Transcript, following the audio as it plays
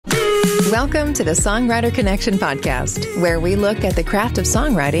Welcome to the Songwriter Connection podcast, where we look at the craft of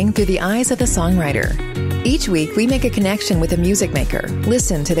songwriting through the eyes of the songwriter. Each week, we make a connection with a music maker,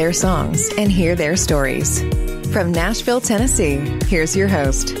 listen to their songs, and hear their stories. From Nashville, Tennessee, here's your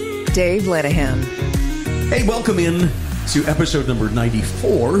host, Dave Lenahan. Hey, welcome in to episode number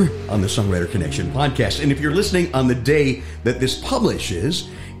 94 on the Songwriter Connection podcast. And if you're listening on the day that this publishes,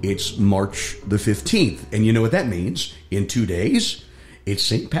 it's March the 15th. And you know what that means? In 2 days, it's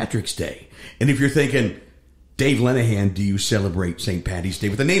St. Patrick's Day. And if you're thinking, Dave Lenahan, do you celebrate St. Patty's Day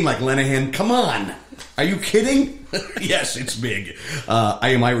with a name like Lenaghan? Come on. Are you kidding? Yes, it's big. I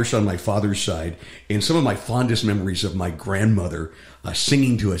am Irish on my father's side. And some of my fondest memories of my grandmother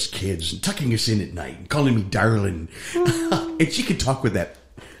singing to us kids and tucking us in at night and calling me darling. And she could talk with that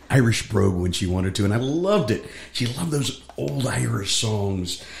Irish brogue when she wanted to, and I loved it. She loved those old Irish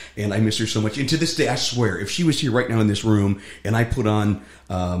songs, and I miss her so much. And to this day, I swear, if she was here right now in this room, and I put on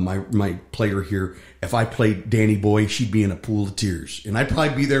my player here, if I played Danny Boy, she'd be in a pool of tears, and I'd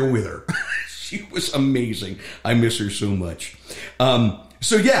probably be there with her. She was amazing. I miss her so much.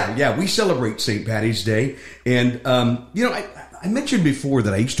 So yeah, we celebrate St. Patty's Day, and I mentioned before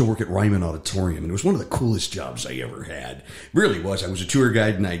that I used to work at Ryman Auditorium, and it was one of the coolest jobs I ever had. It really was. I was a tour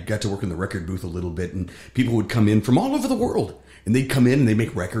guide, and I got to work in the record booth a little bit, and people would come in from all over the world, and they'd come in and they'd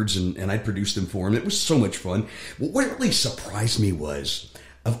make records, and I'd produce them for them. It was so much fun. What really surprised me was,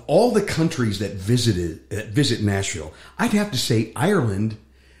 of all the countries that visit Nashville, I'd have to say Ireland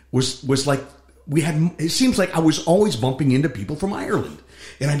was like, it seems like I was always bumping into people from Ireland.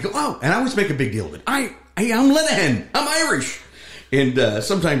 And I'd go, oh, and I always make a big deal of it. I'm Lenahan. I'm Irish. And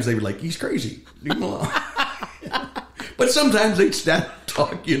sometimes they were like, he's crazy. Leave him alone. But sometimes they'd stand and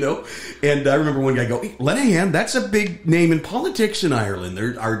talk, And I remember one guy go, hey, Lenahan, that's a big name in politics in Ireland.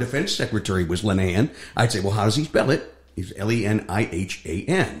 Our defense secretary was Lenahan. I'd say, well, how does he spell it? He's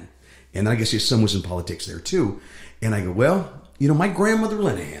Lenahan. And I guess his son was in politics there too. And I go, well, my grandmother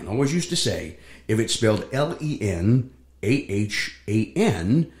Lenahan always used to say, if it's spelled Lenahan,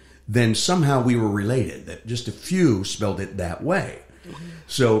 then somehow we were related, that just a few spelled it that way. Mm-hmm.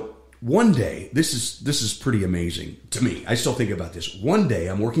 So one day, this is pretty amazing to me. I still think about this. One day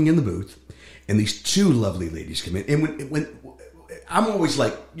I'm working in the booth, and these two lovely ladies come in. And when I'm always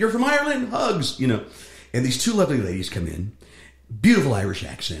like, you're from Ireland? Hugs, And these two lovely ladies come in, beautiful Irish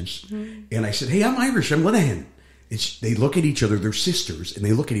accents. Mm-hmm. And I said, hey, I'm Irish. I'm Lenahan. They look at each other. They're sisters. And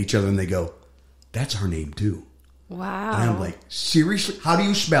they look at each other and they go, that's our name too. Wow. And I'm like, seriously? How do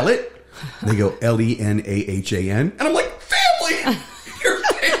you spell it? And they go, Lenahan. And I'm like, family! Your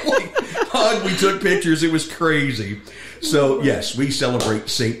family! Hug, we took pictures. It was crazy. So, yes, we celebrate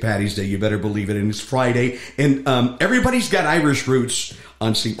St. Patty's Day. You better believe it. And it's Friday. And everybody's got Irish roots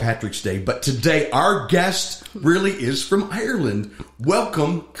on St. Patrick's Day. But today, our guest really is from Ireland.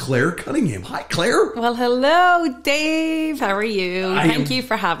 Welcome, Clare Cunningham. Hi, Clare. Well, hello, Dave. How are you? Thank you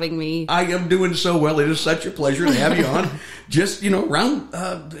for having me. I am doing so well. It is such a pleasure to have you on just, around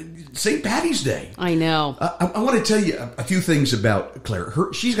St. Patty's Day. I know. I want to tell you a few things about Clare.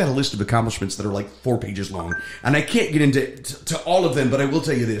 She's got a list of accomplishments that are like 4 pages long. And I can't get into all of them, but I will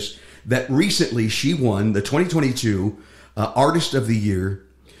tell you this, that recently she won the 2022 Artist of the Year.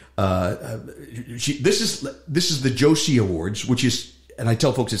 This is the Josie Awards, which is, and I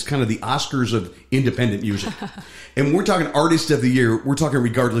tell folks, it's kind of the Oscars of independent music. And when we're talking Artist of the Year, we're talking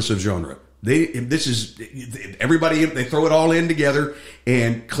regardless of genre. Everybody, they throw it all in together,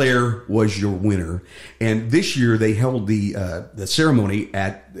 and Clare was your winner. And this year they held the ceremony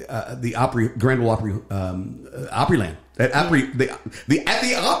at the Opry, Grand Ole Opry, Opryland. At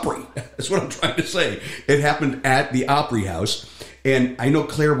the Opry. That's what I'm trying to say. It happened at the Opry House. And I know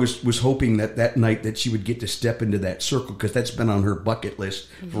Clare was hoping that night that she would get to step into that circle, because that's been on her bucket list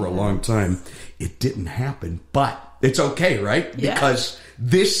for a long time. It didn't happen, but it's okay, right? Yeah. Because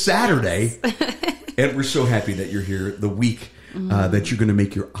this Saturday, and we're so happy that you're here, the week that you're going to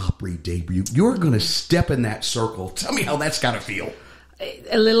make your Opry debut, you're going to step in that circle. Tell me how that's got to feel.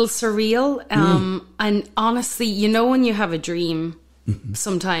 A little surreal. And honestly, when you have a dream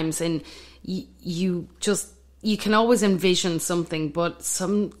sometimes, and you can always envision something, but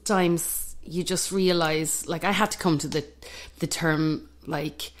sometimes you just realize, like, I had to come to the term,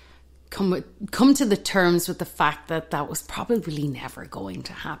 like, come to the terms with the fact that was probably never going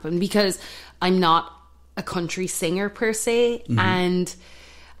to happen, because I'm not a country singer per se, and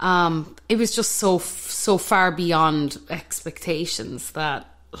it was just so far beyond expectations that,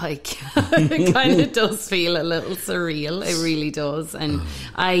 like, it kind of does feel a little surreal. It really does. And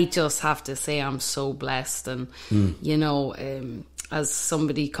I just have to say I'm so blessed. And, as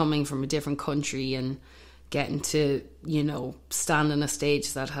somebody coming from a different country and getting to, stand on a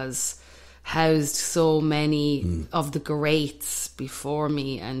stage that has housed so many of the greats before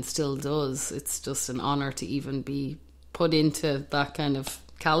me and still does. It's just an honour to even be put into that kind of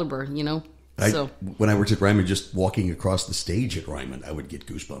calibre, you know. When I worked at Ryman, just walking across the stage at Ryman, I would get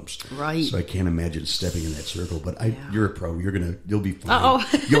goosebumps. Right. So I can't imagine stepping in that circle. But you're a pro. You'll be fine. Oh.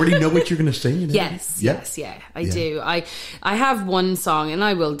 You already know what you're going to sing? Yes, I do. I have one song, and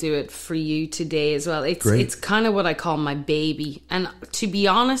I will do it for you today as well. It's kind of what I call my baby. And to be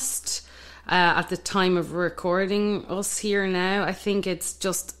honest, at the time of recording us here now, I think it's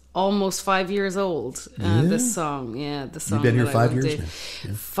just almost 5 years old. This song, the song. You've been here 5 years now.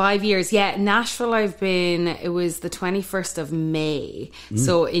 Yeah. 5 years, Nashville. It was the 21st of May.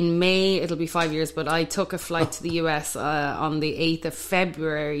 So in May it'll be 5 years. But I took a flight to the US on the 8th of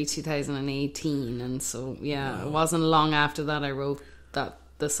February 2018, and so it wasn't long after that I wrote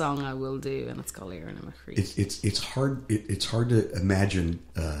the song I will do, and it's called Éireann. It's hard to imagine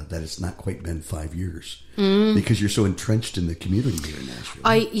that it's not quite been 5 years because you're so entrenched in the community here in Nashville.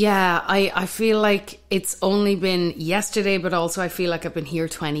 I feel like it's only been yesterday, but also I feel like I've been here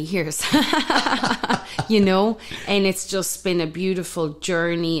 20 years. You know, and it's just been a beautiful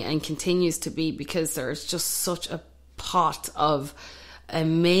journey and continues to be, because there's just such a pot of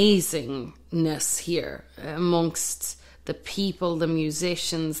amazingness here amongst the people, the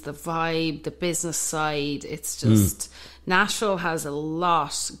musicians, the vibe, the business side. It's just Nashville has a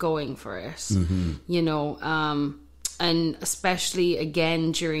lot going for it, you know, and especially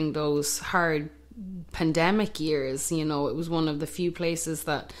again during those hard pandemic years, you know, it was one of the few places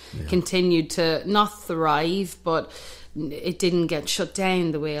that continued to not thrive, but it didn't get shut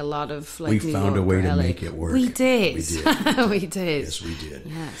down the way a lot of New found York a way or to LA. make it work. We did. We did. Yes, we did.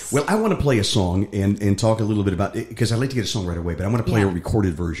 Yes. Well, I want to play a song and talk a little bit about it, because I'd like to get a song right away, but I want to play a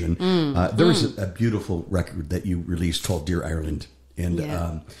recorded version. There was a beautiful record that you released called Dear Ireland, and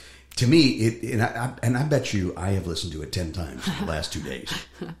to me, I bet you I have listened to it 10 times in the last 2 days.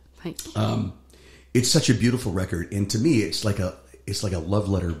 Thank you. It's such a beautiful record, and to me, it's like a love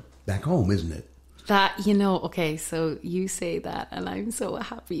letter back home, isn't it? That, you know, okay, so you say that, and I'm so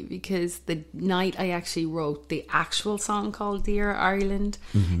happy, because the night I actually wrote the actual song called Dear Ireland,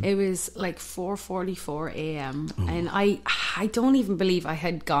 it was like 4:44 a.m. and I don't even believe I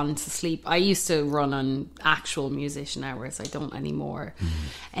had gone to sleep. I used to run on actual musician hours. I don't anymore.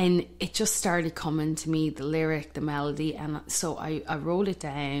 And it just started coming to me, the lyric, the melody, and so I wrote it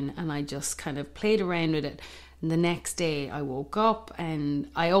down, and I just kind of played around with it. And the next day I woke up, and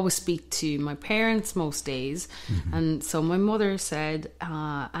I always speak to my parents most days. And so my mother said,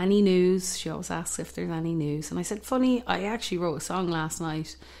 any news? She always asks if there's any news. And I said, funny, I actually wrote a song last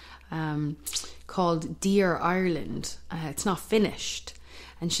night called Dear Ireland. It's not finished.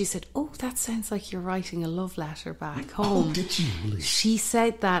 And she said, oh, that sounds like you're writing a love letter back home. Oh, did you really? She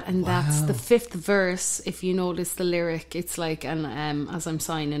said that, and that's the 5th verse. If you notice the lyric, it's like, and as I'm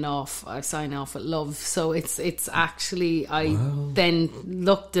signing off, I sign off with love. So it's actually, I then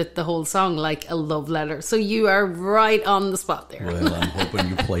looked at the whole song like a love letter. So you are right on the spot there. Well, I'm hoping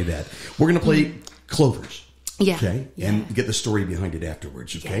you play that. We're going to play Clovers. Yeah. Okay? Yeah. And get the story behind it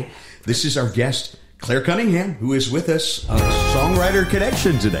afterwards, okay? Yeah. This is our guest, Clare Cunningham, who is with us on Songwriter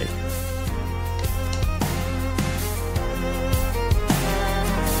Connection today.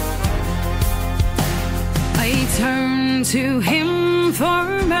 I turn to him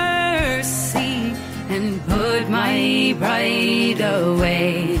for mercy and put my pride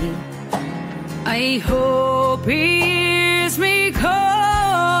away. I hope he hears me calling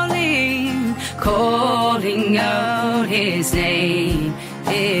out his name,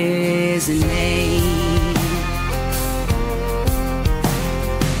 his name.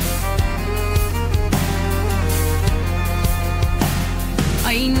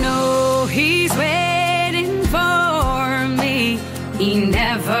 I know he's waiting for me. He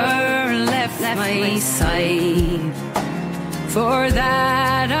never left my side. For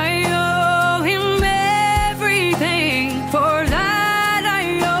that I owe him everything. For that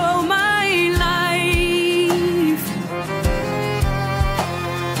I owe my life.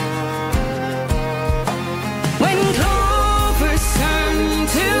 When clovers turn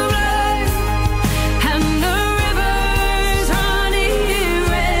to blood and the rivers running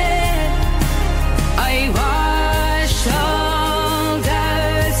red, I wash all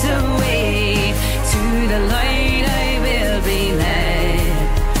doubts away. To the light I will be led.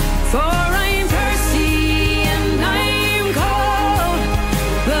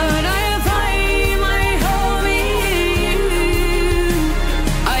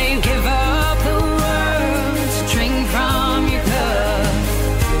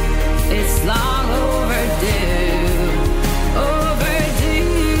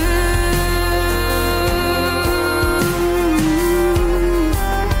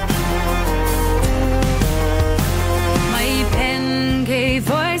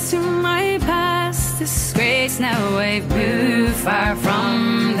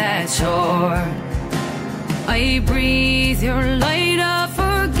 at shore. I breathe your light of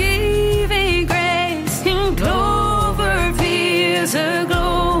forgiving grace in clover fields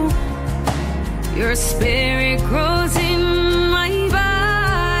aglow. Your spirit grows in my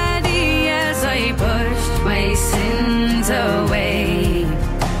body as I push my sins away.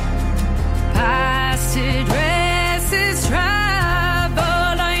 Past addresses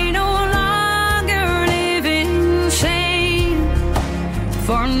traveled, I no longer live in shame.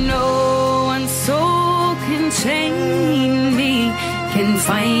 For no one so can chain me, can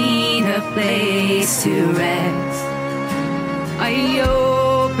find a place to rest. I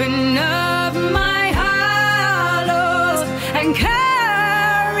open up my hollows and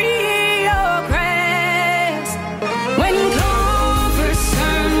carry your crest. When clovers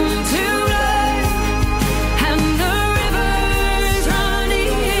turn to blood and the river's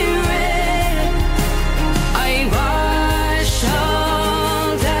running red, I wash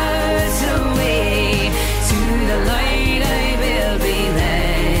all doubts away. To the light I will be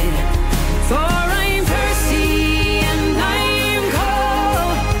led. For I'm thirsty and I'm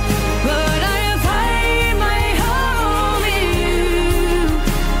cold, but I'll find my home in you.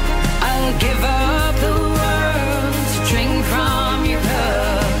 I'll give up the world to drink from your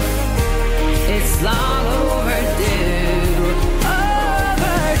cup. It's long overdue, overdue.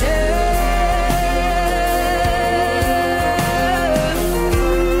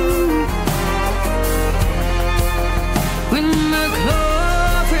 When the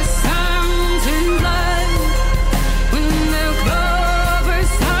clovers turn to blood, when the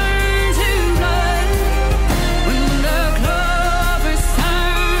clovers turn to blood, when the clovers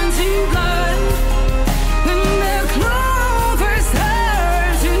turn to blood, when the clovers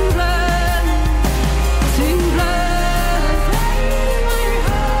turn to blood, to blood,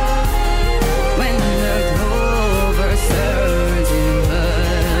 when the clovers turn to blood.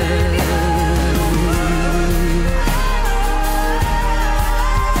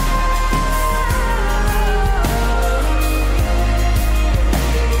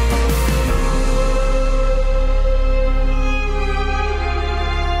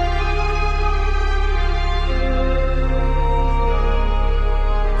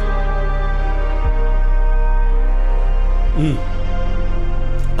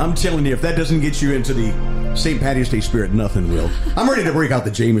 I'm telling you, if that doesn't get you into the St. Patty's Day spirit, nothing will. I'm ready to break out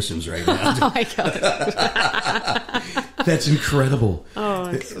the Jamesons right now. Oh my God. That's incredible.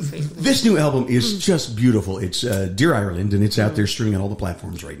 Oh, that's so sweet. This new album is just beautiful. It's Dear Ireland, and it's out there streaming on all the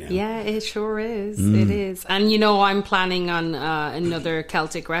platforms right now. Yeah, it sure is. It is. And, you know, I'm planning on another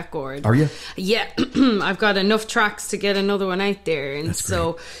Celtic record. Are you? Yeah. I've got enough tracks to get another one out there. And That's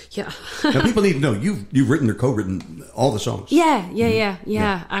so, yeah. Now, people need to know you've written or co-written all the songs. Yeah,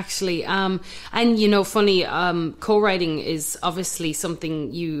 actually. And, you know, funny, co-writing is obviously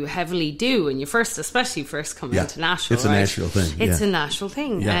something you heavily do when you especially first come into Nashville. It's a Nashville thing. It's a Nashville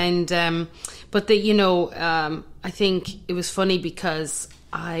thing. Yeah. And, but you know, I think it was funny because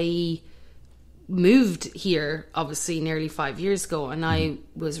I moved here obviously nearly 5 years ago, and I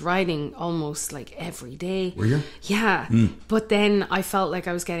was writing almost like every day. Were you? Yeah. But then I felt like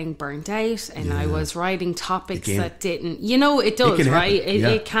I was getting burnt out, and I was writing topics that didn't, you know, it does, it can right? happen.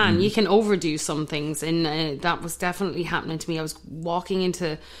 It can. You can overdo some things, and that was definitely happening to me. I was walking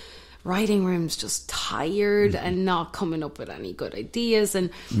into writing rooms just tired and not coming up with any good ideas,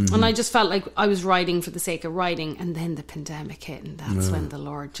 and I just felt like I was writing for the sake of writing, and then the pandemic hit, and that's when the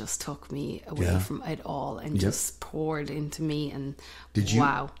Lord just took me away from it all and just poured into me. And Did you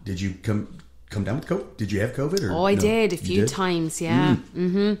come down with COVID? Did you have COVID? Or I did a few times. Yeah.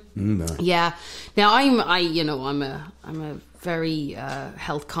 Yeah. Now I'm a very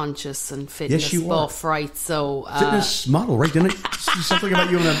health conscious and fitness buff, right? So fitness model, right? Didn't it see something about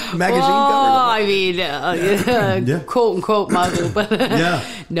you in a magazine cover? I mean, quote unquote model, but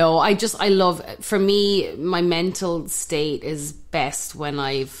no, I love. For me, my mental state is best when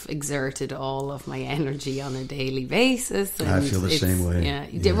I've exerted all of my energy on a daily basis. And I feel the same way.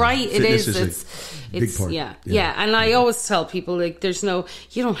 Yeah, right. Fitness it is. It's a big part. Yeah. And I always tell people, like,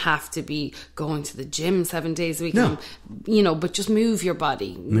 you don't have to be going to the gym 7 days a week. No. You know, but just move your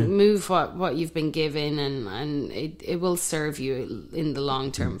body, move what you've been given, and it will serve you in the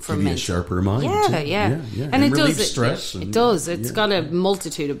long term for a sharper mind. Yeah. And it does stress. It does. It's got a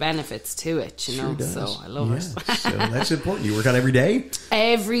multitude of benefits to it. You know, so I love it. So that's important. You work out every day.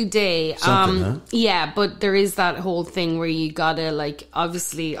 Every day. Something, huh? Yeah, but there is that whole thing where you gotta, like,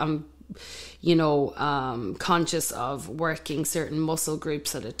 obviously I'm conscious of working certain muscle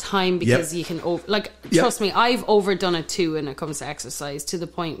groups at a time, because you can trust me, I've overdone it too when it comes to exercise, to the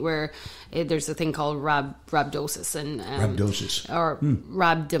point where there's a thing called rhabdosis and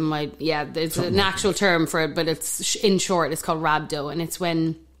rhabdomyolysis. There's an actual term for it, but it's in short it's called rhabdo, and it's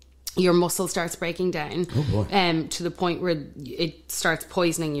when your muscle starts breaking down to the point where it starts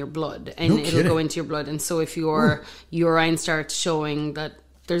poisoning your blood, and it'll go into your blood. And so if your urine starts showing that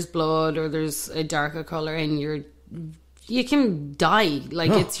there's blood or there's a darker colour, and you can die.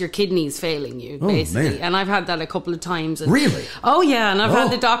 It's your kidneys failing you, basically. And I've had that a couple of times. And, really? Oh, yeah. And I've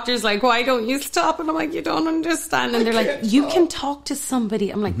had the doctors like, why don't you stop? And I'm like, you don't understand. And they're like, you can talk to somebody.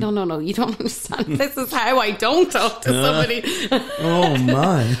 I'm like, no, you don't understand. This is how I don't talk to somebody. Oh,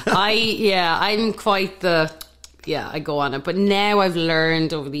 my. I'm quite I go on it. But now I've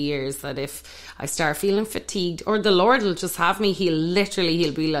learned over the years that if I start feeling fatigued, or the Lord will just have me,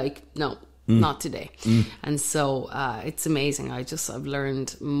 he'll be like, no. Not today. And so it's amazing. I've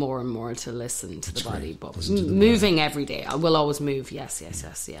learned more and more to listen to the body, but moving every day. I will always move. Yes.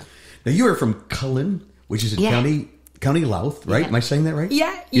 Yeah. Now you are from Cullen, which is in County Louth, right? Am I saying that right?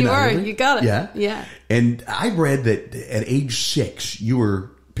 Yeah, you are. Really? You got it. Yeah. And I read that at age 6 you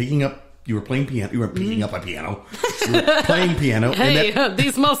were playing piano. You weren't picking up a piano. You were playing piano. Hey,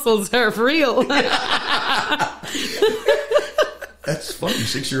 these muscles are real. That's funny,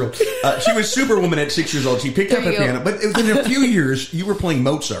 6-year-old. She was Superwoman at 6 years old. She picked up a piano. But within a few years, you were playing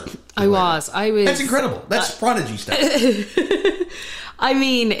Mozart. I was. That's incredible. That's prodigy stuff. I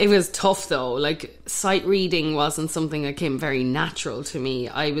mean, it was tough, though. Like, sight reading wasn't something that came very natural to me.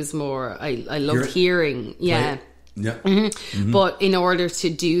 I was more... I loved hearing. Yeah. Yeah. But in order to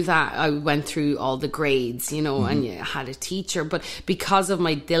do that, I went through all the grades, and I had a teacher. But because of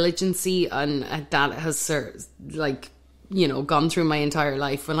my diligency, and that has gone through my entire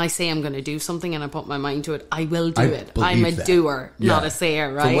life. When I say I'm going to do something and I put my mind to it, I will do it. I'm a doer, not a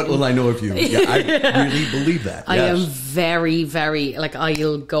sayer, right? From what little I know of you, I really believe that. I am very, very,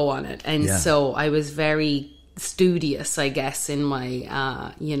 I'll go on it. And so I was very studious, I guess, in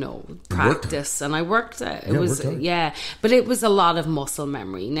my, practice. And I worked it. But it was a lot of muscle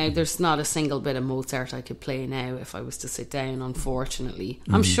memory. Now, there's not a single bit of Mozart I could play now if I was to sit down, unfortunately.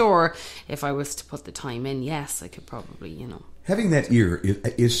 I'm sure if I was to put the time in, yes, I could probably, Having that ear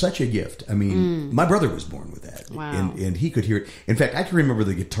is such a gift. I mean, my brother was born with that. Wow. And he could hear it. In fact, I can remember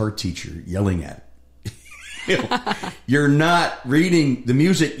the guitar teacher yelling at you're not reading the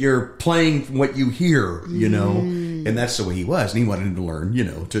music, you're playing what you hear, and that's the way he was. And he wanted him to learn,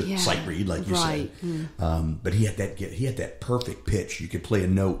 to sight read, like you said. But he had that perfect pitch. You could play a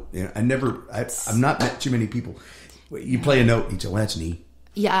note. I've not met too many people. You play a note and you say, well, that's neat.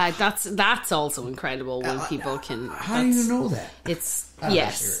 Yeah, that's also incredible when people can. How do you know that? It's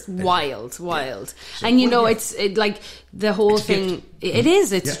wild. So and it's like the whole thing.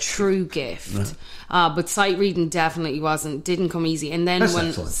 It's a true gift. But sight reading definitely didn't come easy. And then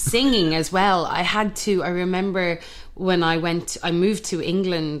when singing as well, I remember when I moved to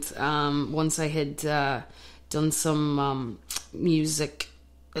England once I had done some music,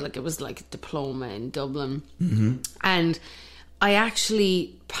 it was like a diploma in Dublin, and I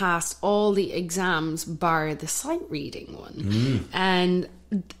actually passed all the exams bar the sight reading one. And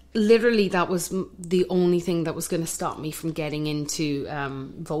literally that was the only thing that was going to stop me from getting into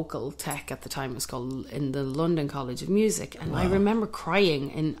vocal tech at the time. It was called, in the London College of Music. And I remember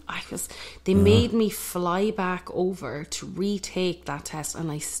crying, and they made me fly back over to retake that test,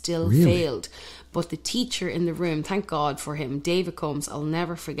 and I still failed. But the teacher in the room, thank God for him, David Combs, I'll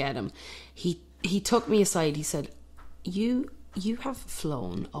never forget him. He took me aside. He said, you have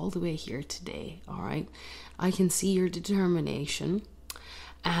flown all the way here today, all right? I can see your determination,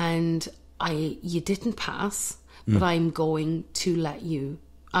 and you didn't pass, but I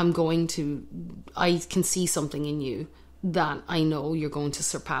can see something in you that I know you're going to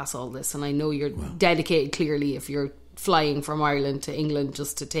surpass all this, and I know you're dedicated, clearly, if you're flying from Ireland to England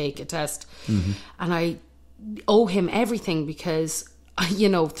just to take a test. And I owe him everything, because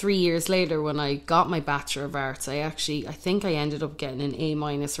 3 years later, when I got my Bachelor of Arts, I think I ended up getting an A-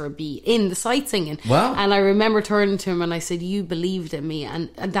 or a B in the sight singing. Wow. And I remember turning to him and I said, you believed in me.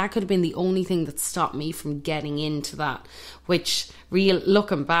 And that could have been the only thing that stopped me from getting into that, which,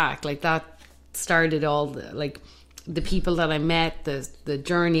 looking back, that started all the people that I met, the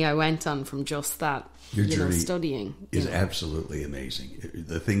journey I went on from just that. Your journey studying is absolutely amazing.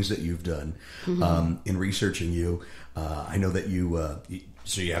 The things that you've done in researching you. I know that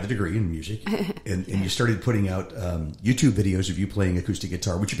So you have a degree in music, and you started putting out YouTube videos of you playing acoustic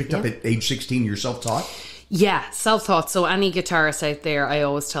guitar, which you picked up at age 16. You're self-taught? Yeah, self-taught. So any guitarists out there, I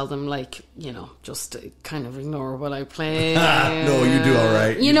always tell them, just kind of ignore what I play. No, you do all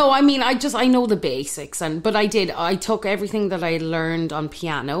right. I know the basics, but I took everything that I learned on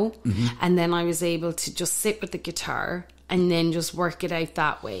piano, and then I was able to just sit with the guitar and then just work it out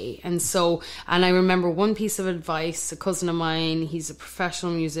that way. And I remember one piece of advice, a cousin of mine, he's a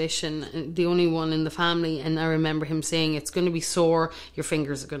professional musician, the only one in the family, and I remember him saying, it's going to be sore, your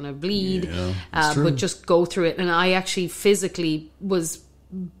fingers are going to bleed, but just go through it. And I actually physically was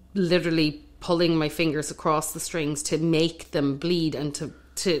literally pulling my fingers across the strings to make them bleed and to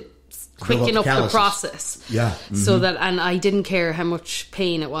quicken up the process. Yeah. So that, and I didn't care how much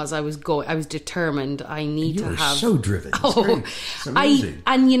pain it was. I was determined. I need to have. So driven. It's great. It's amazing.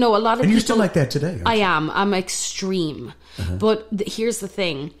 A lot of and people. you're still like that today. Aren't you? I'm extreme. But here's the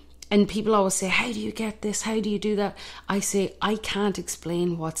thing. And people always say, how do you get this? How do you do that? I say, I can't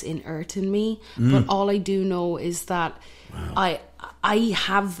explain what's inert in me. But all I do know is that I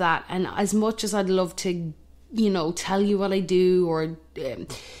have that. And as much as I'd love to, tell you what I do or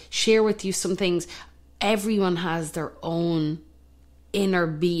share with you some things, everyone has their own inner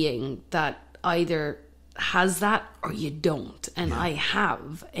being that either has that or you don't, and I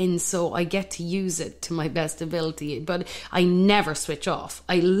have, and so I get to use it to my best ability, but I never switch off.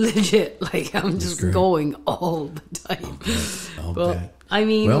 I legit, I'm just going all the time. I'll bet.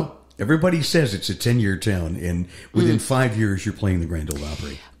 Well, everybody says it's a 10-year town, and within 5 years you're playing the Grand Ole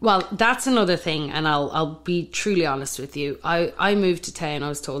Opry. Well, that's another thing, and I'll be truly honest with you. I moved to town. I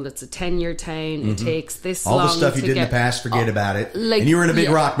was told it's a 10-year town. It takes this all long. All the stuff you did in the past, forget about it. And you were in a big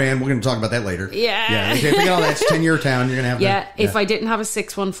rock band. We're going to talk about that later. Yeah. If you think, that's 10-year town, you're going to have that. If I didn't have a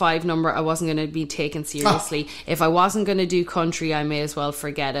 615 number, I wasn't going to be taken seriously. If I wasn't going to do country, I may as well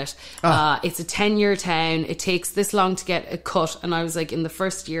forget it. It's a 10-year town. It takes this long to get a cut. And I was like, in the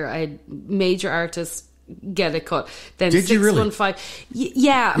first year, I had major artists get a cut. Then did 615.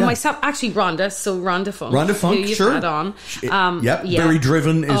 Yeah, myself, actually Rhonda Funk. Rhonda Funk, who you've sure. had on. Very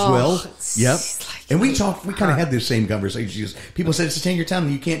driven as well. Yep. And we kind of had this same conversation. She goes, people said it's a 10-year town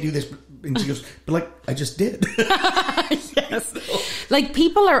and you can't do this. And she goes, but I just did. Yes.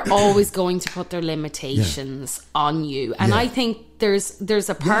 People are always going to put their limitations on you. And I think there's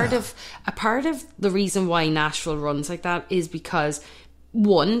a part of the reason why Nashville runs like that is because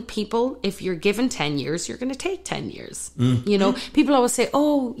one, people, if you're given 10 years, you're going to take 10 years. People always say,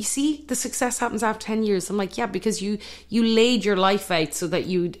 oh, you see, the success happens after 10 years. I'm like, yeah, because you laid your life out so that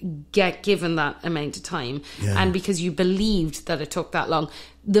you'd get given that amount of time. Yeah. And because you believed that it took that long.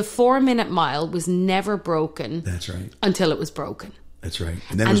 The 4-minute mile was never broken. That's right. Until it was broken. That's right.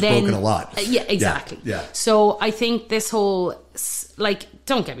 And then it was broken a lot. Yeah, exactly. Yeah. So I think this whole,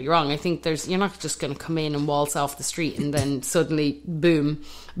 don't get me wrong, I think you're not just going to come in and waltz off the street and then suddenly boom.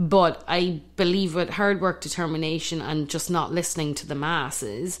 But I believe with hard work, determination, and just not listening to the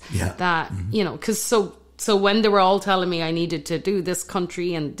masses, that, because so when they were all telling me I needed to do this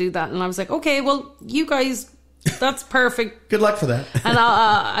country and do that, and I was like, okay, well, you guys, that's perfect. Good luck for that. And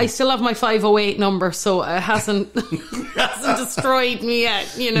I still have my 508 number, so it hasn't destroyed me yet,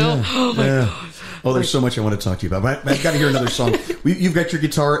 Oh my God. Oh, there's so much I want to talk to you about. But I've got to hear another song. You've got your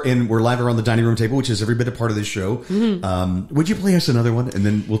guitar, and we're live around the dining room table, which is every bit a part of this show. Mm-hmm. Would you play us another one, and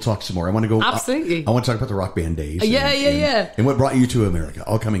then we'll talk some more? I want to go. Absolutely. I want to talk about the rock band days. Yeah. And what brought you to America?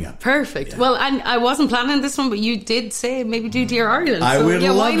 All coming up. Perfect. Yeah. Well, and I wasn't planning this one, but you did say maybe do Dear Ireland. I would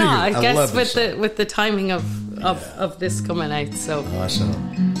love why not? To. I guess with the timing of this coming out. So awesome.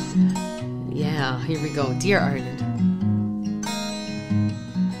 Yeah, here we go. Dear Ireland.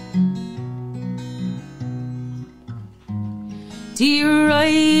 Dear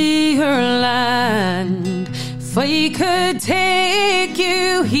Ireland, if I could take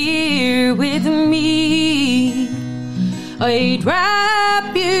you here with me, I'd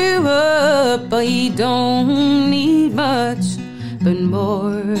wrap you up. I don't need much, but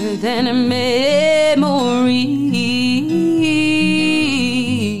more than a memory.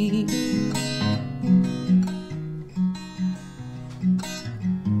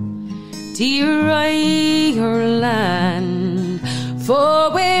 Dear Ireland,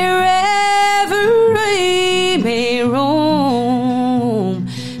 for wherever I may roam,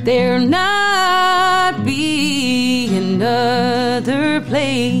 there'll not be another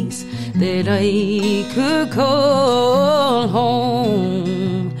place that I could call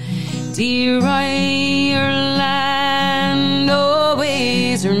home. Dear Ireland,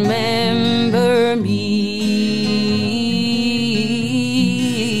 always remember me.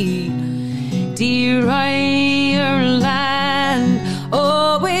 Dear Ireland, oh,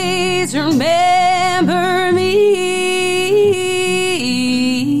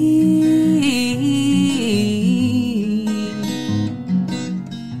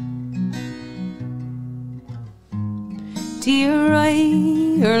 dear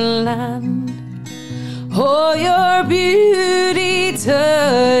Ireland. Oh, your beauty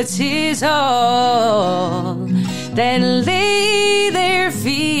touches all that lay their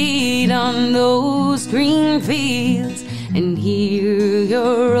feet on those green fields and hear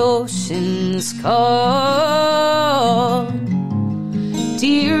your oceans call.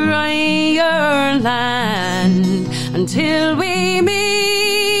 Dear Ireland, until we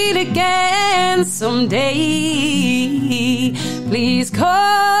meet again someday, please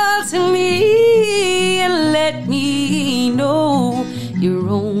call to me and let me know you're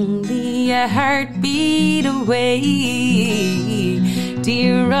only a heartbeat away.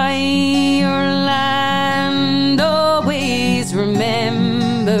 Dear Ireland, always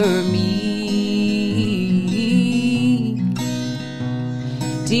remember me.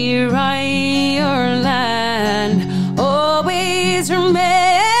 Dear Ireland, always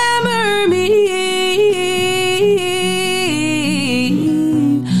remember me.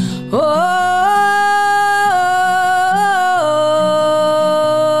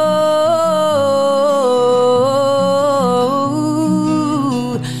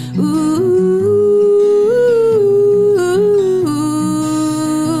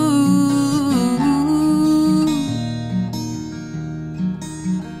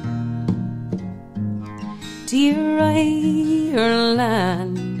 Dear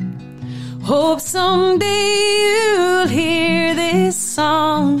Ireland, hope someday you'll hear this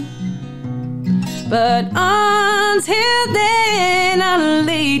song, but until then I'll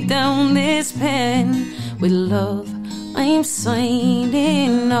lay down this pen. With love I'm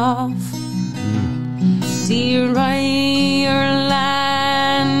signing off. Dear Ireland,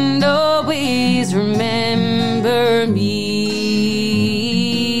 always remember me.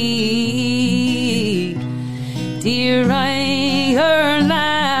 Dear Ireland,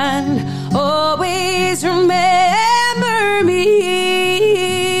 always remember me.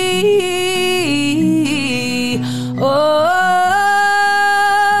 Oh,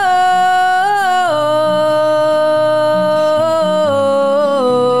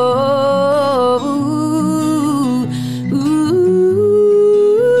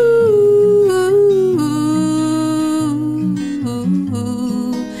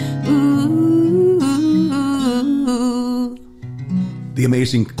 The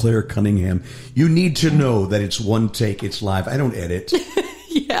amazing Clare Cunningham. You need to know that it's one take, it's live. I don't edit.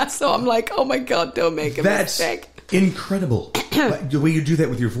 yeah, so I'm like, oh my God, don't make a mistake. That's incredible. The way you do that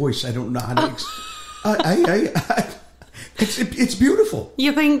with your voice, I don't know how to... It's beautiful.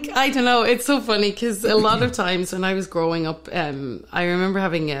 You think, I don't know, it's so funny because a lot of times when I was growing up, I remember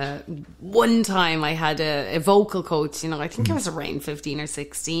having one time I had a vocal coach, you know, I think I was around 15 or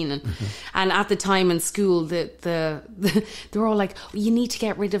 16 and at the time in school they were all like, well, you need to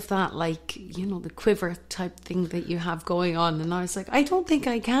get rid of that, like, you know, the quiver type thing that you have going on, and I was like, I don't think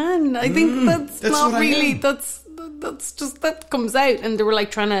I can. I think that's not really, that's just, that comes out, and they were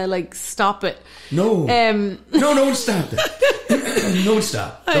like trying to like stop it. No, don't stop that. Don't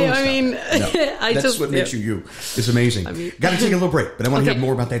stop. I mean, that's what makes you. It's amazing. I mean, got to take a little break, but I want to hear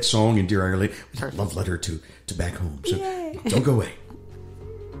more about that song and Dear Ireland, love letter to back home. So don't go away.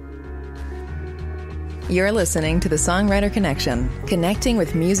 You're listening to the Songwriter Connection, connecting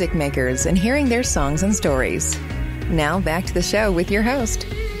with music makers and hearing their songs and stories. Now back to the show with your host,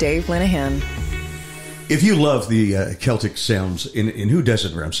 Dave Lenahan. If you love the Celtic sounds, and who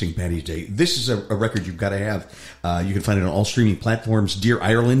doesn't around St. Paddy's Day, this is a record you've got to have. You can find it on all streaming platforms. Dear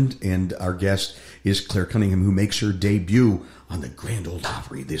Ireland, and our guest is Clare Cunningham, who makes her debut on the Grand Ole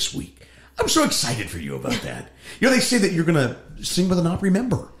Opry this week. I'm so excited for you about that. You know, they say that you're going to sing with an Opry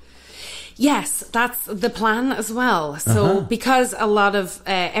member. Yes, that's the plan as well. So because a lot of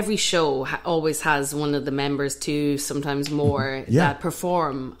every show always has one of the members, two, sometimes more, that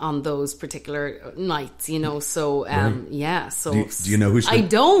perform on those particular nights, you know. So so do you know who's? I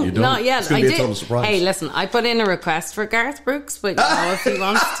don't, not yet. It's going to be a total surprise. Hey, listen, I put in a request for Garth Brooks, but you know, if he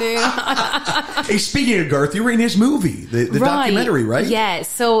wants to. Hey, speaking of Garth, you were in his movie, the documentary, right? Yeah,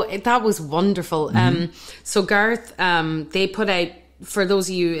 so that was wonderful. So Garth, they put out, for those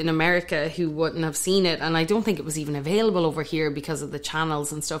of you in America who wouldn't have seen it, and I don't think it was even available over here because of the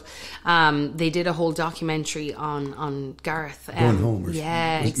channels and stuff, they did a whole documentary on Garth. Going home.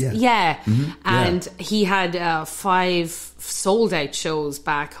 And he had 5 sold-out shows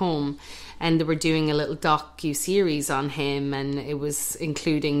back home, and they were doing a little docu-series on him, and it was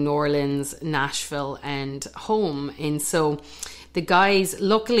including New Orleans, Nashville, and home. And so the guys,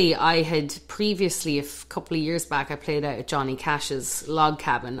 luckily I had previously, a couple of years back, I played out at Johnny Cash's log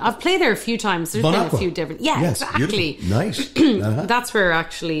cabin. I've played there a few times. There's been a few different... Yeah, yes, exactly. Beautiful. Nice. Uh-huh. That's where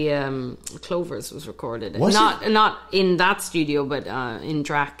actually Clovers was recorded. Was not in that studio, but in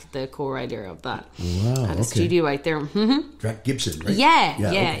Drac, the co-writer of that. Wow, had a studio out there. Mm-hmm. Drac Gibson, right?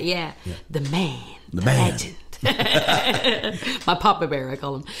 Yeah. The man. The legend. My Papa Bear, I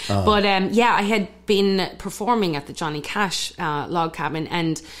call him. But I had been performing at the Johnny Cash log cabin,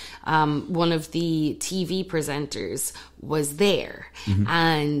 and one of the TV presenters was there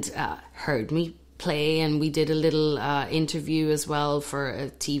and heard me play, and we did a little interview as well for a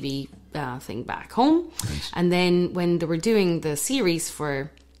TV thing back home. Nice. And then when they were doing the series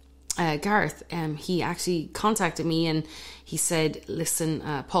for Garth, he actually contacted me and he said, listen,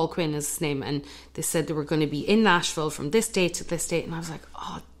 Paul Quinn is his name, and they said they were going to be in Nashville from this date to this date, and I was like,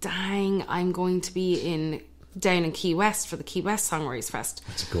 oh dang, I'm going to be down in Key West for the Key West Songwriters Fest.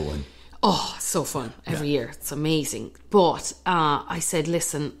 That's a good one. Oh, so fun every year. It's amazing. But I said,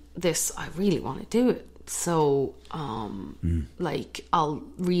 listen, I really want to do it. So, I'll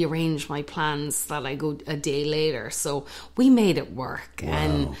rearrange my plans that I go a day later. So we made it work. Wow.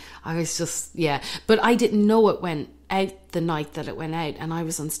 And I was just, But I didn't know it went out the night that it went out. And I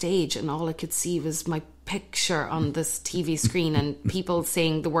was on stage and all I could see was my picture on this TV screen and people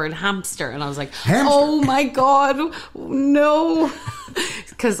saying the word hamster. And I was like, hamster. Oh my God, no.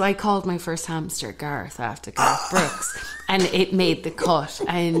 Because I called my first hamster Garth after Garth Brooks. And it made the cut.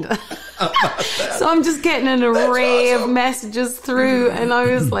 And so I'm just getting an array of messages through. And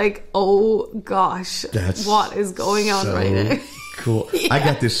I was like, oh gosh, what is going on right now? Cool. I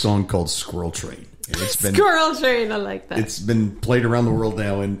got this song called Squirrel Train. Squirrel Train, I like that. It's been played around the world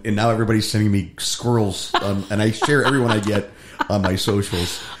now, and now everybody's sending me squirrels, and I share everyone I get on my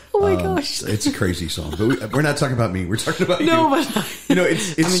socials. Oh my gosh. It's a crazy song, but we're not talking about me. We're talking about you. But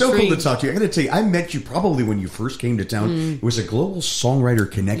it's so cool to talk to you. I got to tell you, I met you probably when you first came to town. It was a Global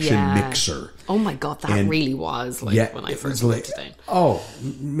Songwriter Connection mixer. Oh my God, that really was when I first went to town. Oh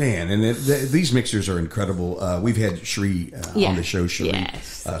man, and these mixers are incredible. We've had Chroí on the show, Chroí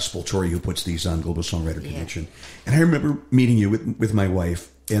Spoltori, who puts these on Global Songwriter Connection. And I remember meeting you with my wife,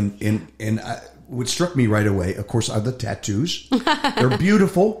 and what struck me right away, of course, are the tattoos. They're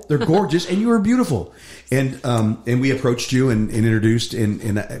beautiful. They're gorgeous. And you were beautiful. And we approached you and introduced,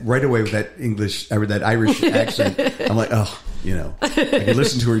 and right away with that English, or that Irish accent, I'm like, oh, I could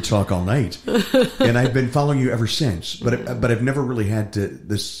listen to her talk all night. And I've been following you ever since. But I've never really had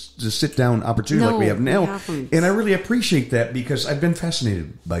this sit down opportunity like we have now. And I really appreciate that because I've been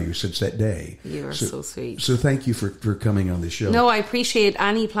fascinated by you since that day. You are so sweet. So thank you for coming on the show. No, I appreciate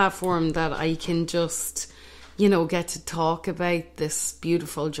any platform that I can just get to talk about this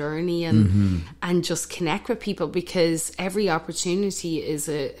beautiful journey and just connect with people, because every opportunity is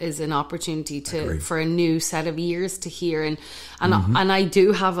an opportunity for a new set of ears to hear, and I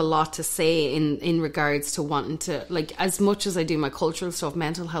do have a lot to say in regards to wanting to, like, as much as I do my cultural stuff,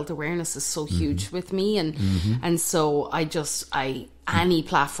 mental health awareness is so huge with me, and so any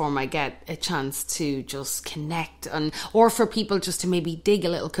platform I get a chance to just connect, or for people just to maybe dig a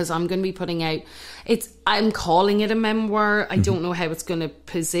little, because I'm going to be putting out, I'm calling it a memoir. I don't know how it's going to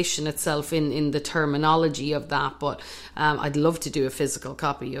position itself in the terminology of that, but I'd love to do a physical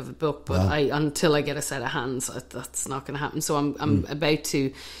copy of a book, but until I get a set of hands, that's not going to happen. So I'm about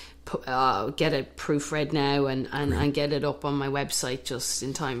to get it proofread now and get it up on my website just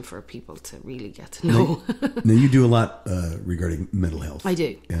in time for people to really get to know. Now you do a lot regarding mental health. I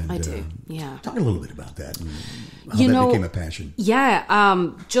do. Talk a little bit about that and how that became a passion.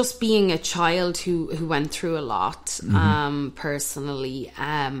 Just being a child who went through a lot personally,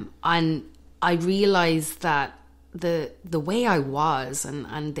 and I realized that the way I was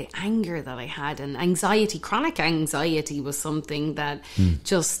and the anger that I had and anxiety, chronic anxiety, was something that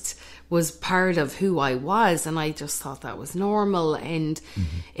just was part of who I was, and I just thought that was normal. And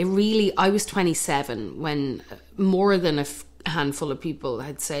I was 27 when more than a handful of people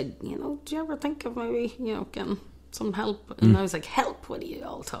had said, do you ever think of maybe getting some help? And I was like, help? What do you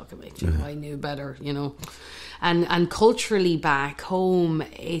all talk about? I knew better, and culturally back home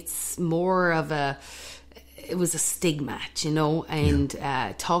it's more of it was a stigma, and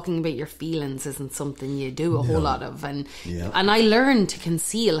talking about your feelings isn't something you do a whole lot of. And I learned to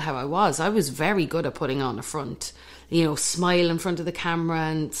conceal how I was. I was very good at putting on a front, smile in front of the camera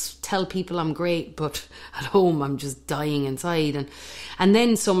and tell people I'm great, but at home I'm just dying inside. And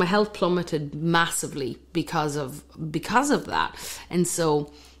then so my health plummeted massively because of that. And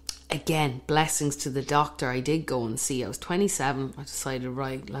so again, blessings to the doctor I did go and see. I was 27. I decided,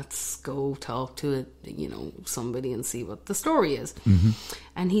 right, let's go talk to somebody and see what the story is.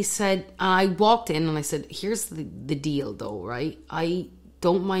 And he said, I walked in and I said, here's the deal though, right? I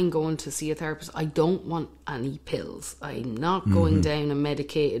don't mind going to see a therapist. I don't want any pills. I'm not going down a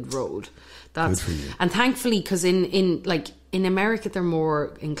medicated road. That's good for you. And thankfully, because in America, they're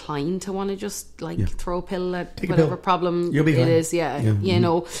more inclined to want to just throw a pill at whatever problem it is. Yeah. You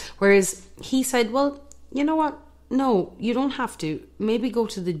know. Whereas he said, well, you know what? No, you don't have to. Maybe go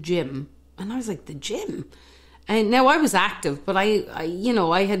to the gym. And I was like, the gym? And now I was active, but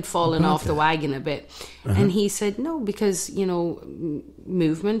I had fallen off the wagon a bit. And he said, no, because,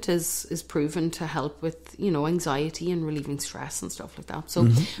 movement is proven to help with, anxiety and relieving stress and stuff like that. So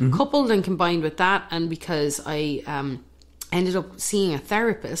coupled and combined with that, and because I ended up seeing a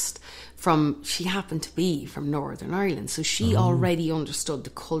therapist she happened to be from Northern Ireland. So she already understood the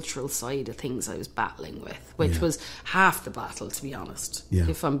cultural side of things I was battling with, which was half the battle, to be honest,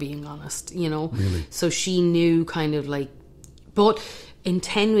 if I'm being honest, Really? So she knew but in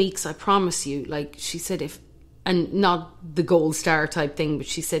 10 weeks, I promise you, she said, and not the gold star type thing, but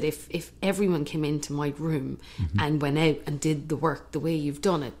she said if everyone came into my room and went out and did the work the way you've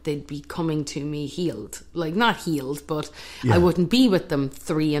done it, they'd be coming to me healed. Not healed, but I wouldn't be with them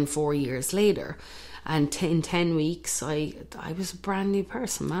 3 and 4 years later. And in 10 weeks, I was a brand new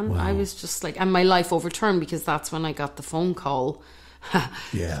person, man. Wow. I was just and my life overturned because that's when I got the phone call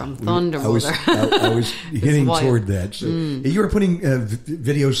from Thunder Mother. I was hitting toward that. So you were putting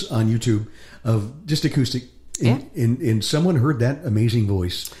videos on YouTube of just acoustic. And someone heard that amazing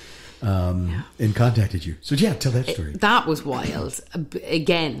voice and contacted you. So tell that story. That was wild.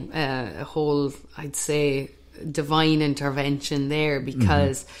 Again, a whole, I'd say, divine intervention there,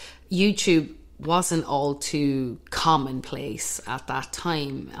 because YouTube wasn't all too commonplace at that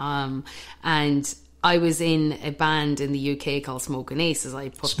time. And I was in a band in the UK called Smoking Aces. I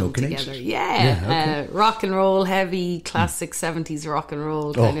put them together. Okay. Rock and roll, heavy, classic 70s rock and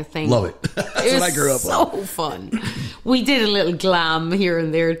roll kind of thing. Love it. That's what I grew up on. So fun. We did a little glam here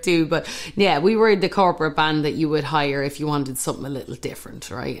and there too, but we were the corporate band that you would hire if you wanted something a little different,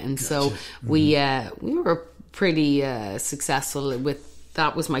 right? And so we were pretty successful with.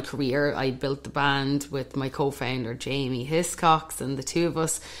 That was my career. I built the band with my co-founder Jamie Hiscox, and the two of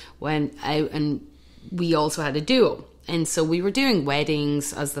us went out, and we also had a duo. And so we were doing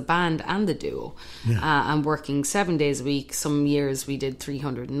weddings as the band and the duo, and working 7 days a week. Some years we did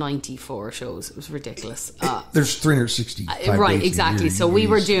 394 shows. It was ridiculous. There's 360. Right, exactly. So we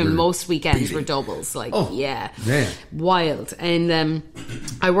were doing most weekends were doubles. Wild. And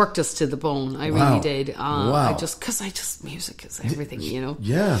I worked us to the bone. I really did. Because music is everything,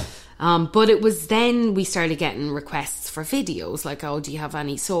 Yeah. But it was then we started getting requests for videos, do you have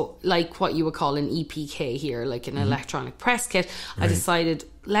any? So what you would call an EPK here, an electronic press kit. Right. I decided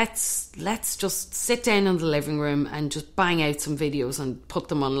let's just sit down in the living room and just bang out some videos and put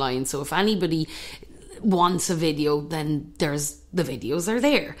them online. So if anybody wants a video, then the videos are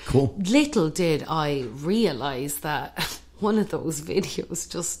there. Cool. Little did I realize that one of those videos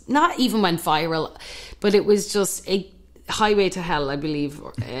just not even went viral, but it was just a Highway to Hell, I believe,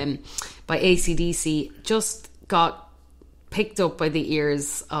 by AC/DC, just got picked up by the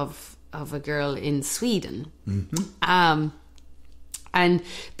ears of a girl in Sweden. And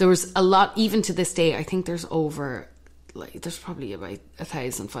there was a lot, even to this day, I think there's there's probably about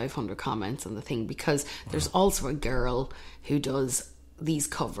 1,500 comments on the thing, because there's also a girl who does these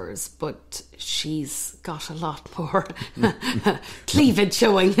covers, but she's got a lot more cleavage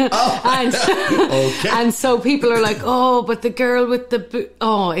showing. And so people are like, but the girl with the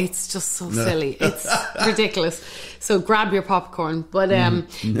it's just so silly. It's ridiculous. So grab your popcorn. But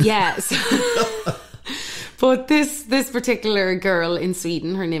but this particular girl in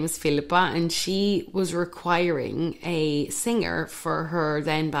Sweden, her name is Filippa, and she was requiring a singer for her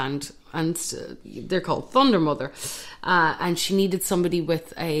then band, and they're called Thunder Mother, and she needed somebody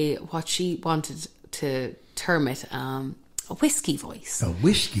with what she wanted to term it, a whiskey voice. A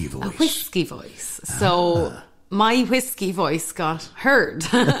whiskey voice. A whiskey voice. So my whiskey voice got heard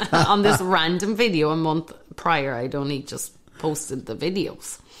on this random video a month prior. I'd only just posted the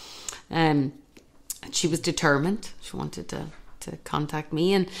videos. And she was determined. She wanted to contact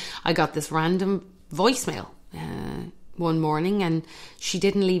me, and I got this random voicemail one morning, and she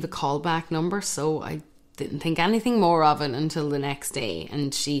didn't leave a callback number, so I didn't think anything more of it until the next day.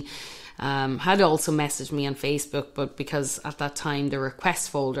 And she had also messaged me on Facebook, but because at that time the request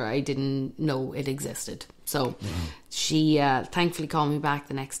folder, I didn't know it existed. So she thankfully called me back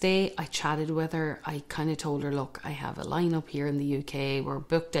the next day. I chatted with her. I kind of told her, look, I have a lineup here in the UK. We're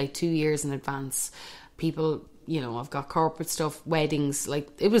booked out 2 years in advance. People, you know, I've got corporate stuff, weddings, like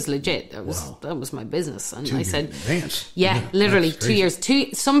it was legit. That was my business. And I said, literally 2 years.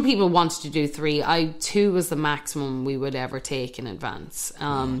 Some people wanted to do 3. 2 was the maximum we would ever take in advance.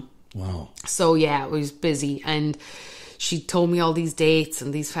 Wow. So yeah, it was busy, and she told me all these dates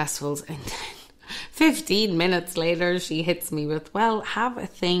and these festivals, and then 15 minutes later she hits me with, well, have a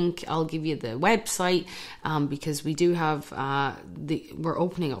think, I'll give you the website, because we do have we're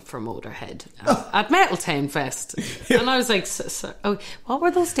opening up for Motorhead at Metaltown Fest. And I was like, what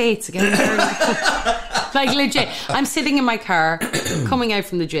were those dates again? Like legit, I'm sitting in my car coming out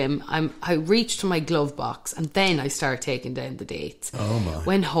from the gym, I reached to my glove box, and then I started taking down the dates. Oh my.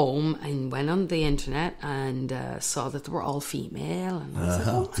 Went home and went on the internet and saw that they were all female, and I was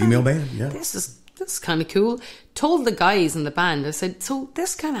like, female band, yeah. This is kind of cool. Told the guys in the band, I said, so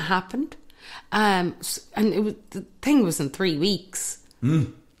this kind of happened, and the thing was in 3 weeks,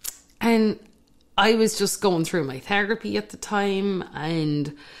 and I was just going through my therapy at the time,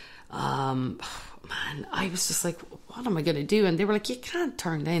 and I was just like, what am I going to do? And they were like, you can't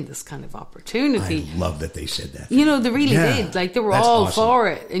turn down this kind of opportunity. I love that they said that. You know, they really did. Like, they were all awesome. for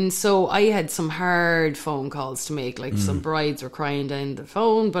it. And so I had some hard phone calls to make. Like, some brides were crying down the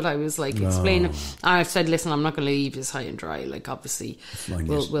phone, but I was like explaining. And I said, listen, I'm not going to leave this high and dry. Like, obviously,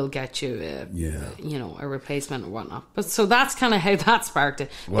 we'll get you, you know, a replacement or whatnot. But so that's kind of how that sparked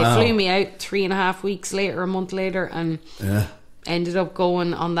it. Wow. They flew me out 3.5 weeks later, a month later, and ended up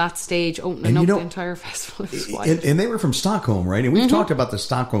going on that stage, opening up the entire festival. It was wild. And they were from Stockholm, right? And we've talked about the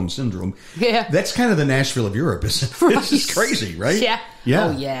Stockholm syndrome. Yeah. That's kind of the Nashville of Europe, isn't it? Right. This is crazy, right? Yeah. Yeah.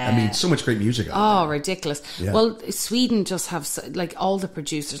 Oh, yeah. I mean, so much great music out there. Ridiculous. Yeah. Well, Sweden just have, like, all the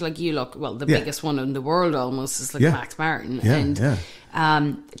producers, like, you look, well, the biggest one in the world almost is like Max Martin.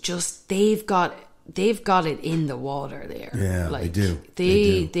 Just, they've got it in the water there. Yeah, like,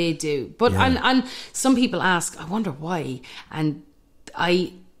 they do. But and some people ask, I wonder why. And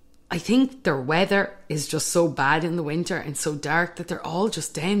I think their weather is just so bad in the winter and so dark that they're all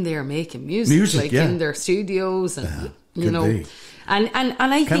just down there making music in their studios, and you know. Be. And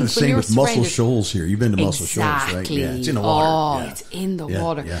I think the same when you're with Muscle Shoals here. You've been to Muscle Shoals, right? Yeah, it's in the water. It's in the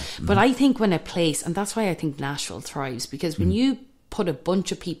water. Yeah. But I think when a place, and that's why I think Nashville thrives, because when you put a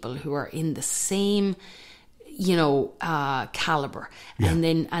bunch of people who are in the same, you know, caliber, and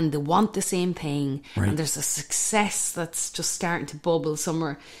they want the same thing, and there's a success that's just starting to bubble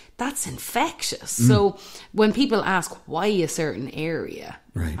somewhere, that's infectious. So when people ask why a certain area,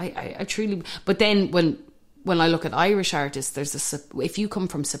 I truly, but then when I look at Irish artists, if you come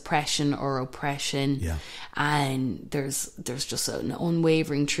from suppression or oppression, and there's just an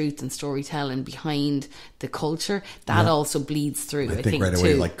unwavering truth and storytelling behind the culture, that also bleeds through. I think right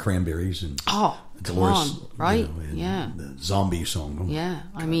away, like Cranberries and Dolores, right? You know, the Zombie song.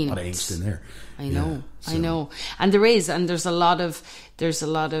 I mean, a lot of angst in there. I know, and there's a lot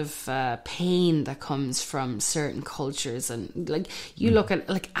of pain that comes from certain cultures, and like you look at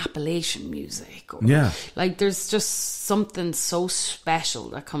like Appalachian music, or like there's just something so special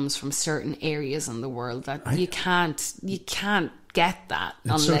that comes from certain areas in the world that you can't get that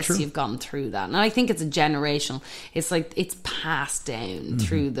unless you've gone through that. And I think it's a generational. It's like it's passed down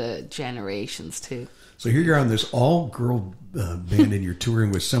through the generations too. So here you're on this all-girl band, and you're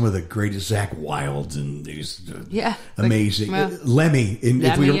touring with some of the greatest Zakk Wyldes and these amazing Lemmy.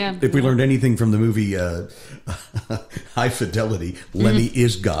 If we learned anything from the movie High Fidelity, Lemmy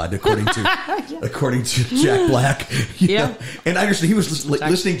is God, according to Jack Black. And I understand he was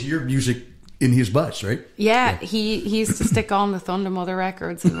listening to your music in his bus, right? Yeah, he used to stick on the Thunder Mother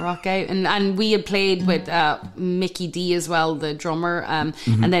records and rock out. And we had played with Mickey D as well, the drummer. And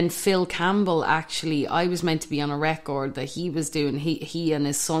then Phil Campbell, actually, I was meant to be on a record that he was doing. He and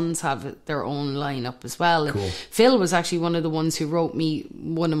his sons have their own lineup as well. Cool. Phil was actually one of the ones who wrote me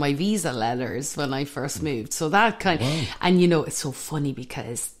one of my visa letters when I first moved. So that and you know, it's so funny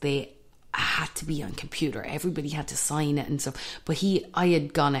because I had to be on computer. Everybody had to sign it and stuff. But I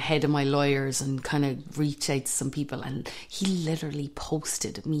had gone ahead of my lawyers and kind of reached out to some people, and he literally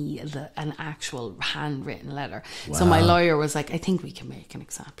posted me an actual handwritten letter. Wow. So my lawyer was like, I think we can make an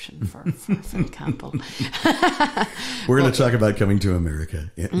exception for Phil Campbell. We're going to talk about Coming to America,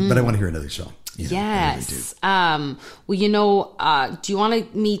 but I want to hear another song. Yes. Well, you know, do you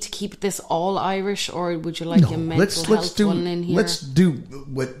want me to keep this all Irish, or would you like a mental health one in here? Let's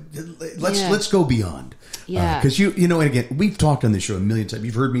go beyond. Yeah. Because you know, and again, we've talked on this show a million times.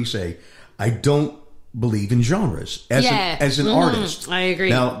 You've heard me say, I don't believe in genres as an artist. I agree.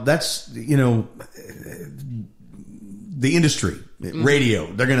 Now, that's, the industry,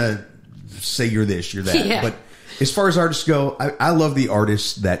 radio, they're going to say you're this, you're that. Yeah. But as far as artists go, I love the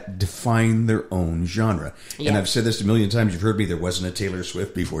artists that define their own genre. Yeah. And I've said this a million times. You've heard me. There wasn't a Taylor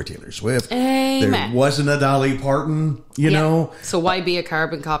Swift before Taylor Swift. Amen. There wasn't a Dolly Parton, you know. So why be a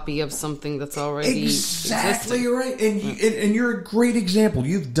carbon copy of something that's already exactly existing? Right? And you're a great example.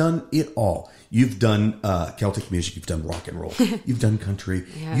 You've done it all. You've done Celtic music. You've done rock and roll. You've done country.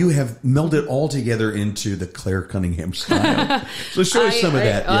 Yeah. You have melded all together into the Clare Cunningham style. So show us some of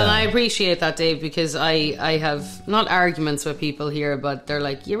that. Well, I appreciate that, Dave, because I have not arguments with people here, but they're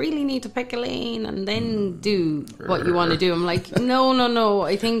like, you really need to pick a lane and then do what you want to do. I'm like, no.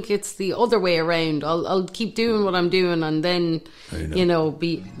 I think it's the other way around. I'll keep doing what I'm doing and then,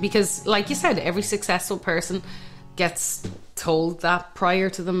 because like you said, every successful person gets told that prior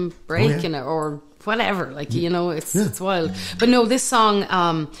to them breaking it or whatever, it's wild. But no, this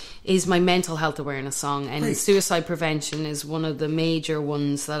song is my mental health awareness song, and suicide prevention is one of the major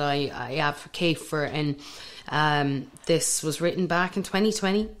ones that I advocate for. And this was written back in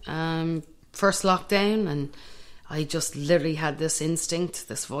 2020, first lockdown, and I just literally had this instinct,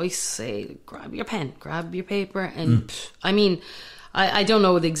 this voice say, grab your pen, grab your paper, and I don't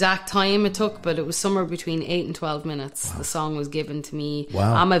know the exact time it took, but it was somewhere between 8 and 12 minutes. Wow. The song was given to me.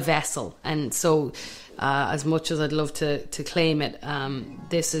 Wow. I'm a vessel. And so as much as I'd love to claim it,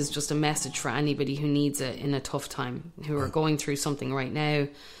 this is just a message for anybody who needs it in a tough time, who are going through something right now,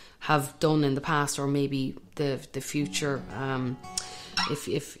 have done in the past, or maybe the future.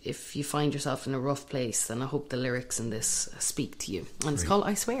 If you find yourself in a rough place, then I hope the lyrics in this speak to you. And it's called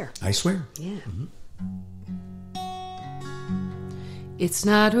I Swear. I Swear. Yeah. Mm-hmm. It's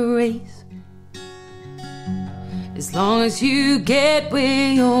not a race, as long as you get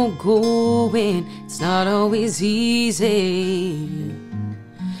where you're going. It's not always easy,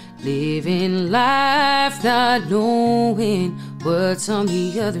 living life not knowing what's on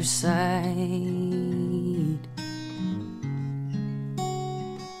the other side.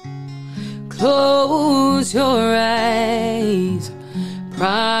 Close your eyes,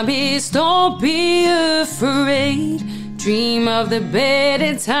 promise don't be afraid. Dream of the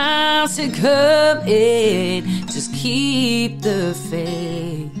better times to come in. Just keep the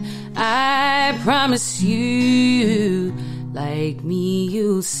faith. I promise you, like me,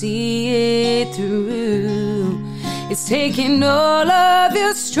 you'll see it through. It's taking all of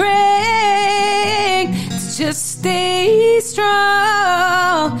your strength to just stay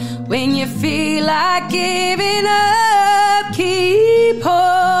strong. When you feel like giving up, keep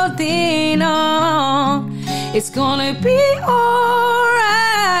holding on. It's gonna be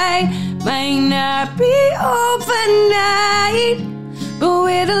alright. Might not be overnight, but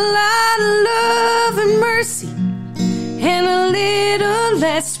with a lot of love and mercy and a little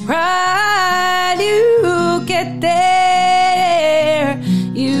less pride, you get there.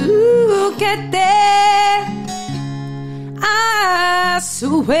 You get there. I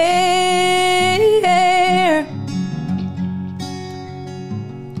swear.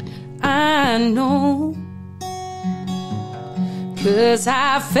 I know, 'cause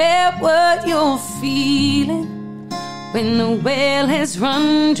I felt what you're feeling when the well has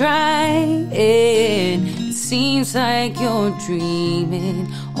run dry and it seems like you're dreaming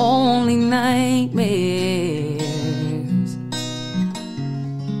only nightmares.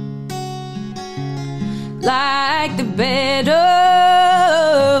 Like the battle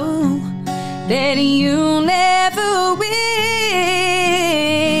that you never win,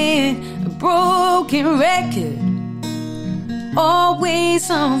 a broken record always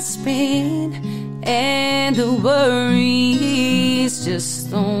on spin, and the worries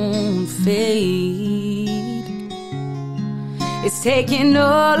just don't fade. It's taking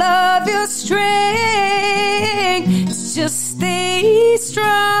all of your strength to just stay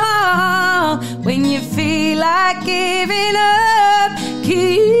strong. When you feel like giving up,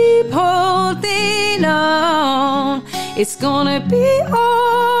 keep holding on. It's gonna be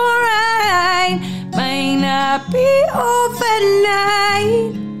alright. Might not be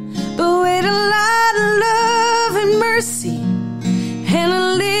overnight, but with a lot of love and mercy and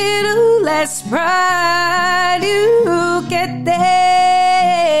a little less pride, you get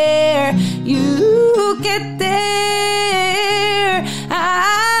there. You get there.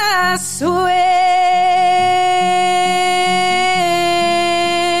 I swear.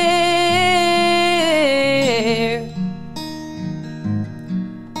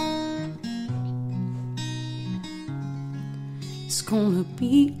 Gonna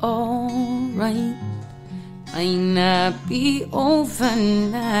be alright. Might not be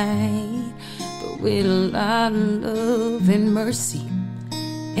overnight, but with a lot of love and mercy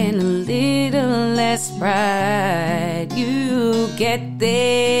and a little less pride. You get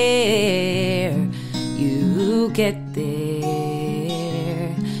there, you get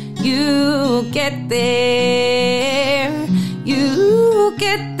there, you get there, you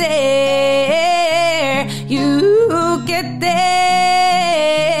get there, you get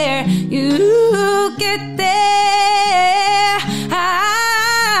there, you get there,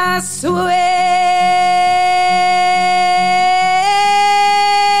 I swear.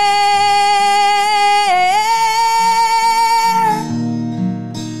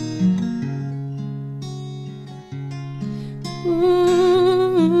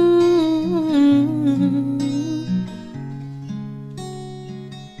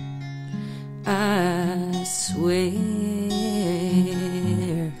 I swear.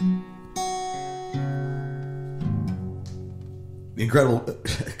 The incredible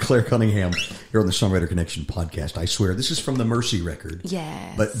Clare Cunningham here on the Songwriter Connection podcast. I swear, this is from the Mercy record.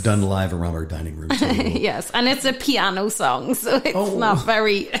 Yes. But done live around our dining room table. Yes, and it's a piano song, so it's not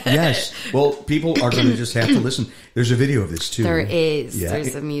very... Yes. Well, people are going to just have to listen. There's a video of this, too. There is. Yeah.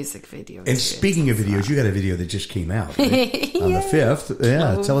 There's a music video. And speaking of videos, you got a video that just came out, right? On the 5th.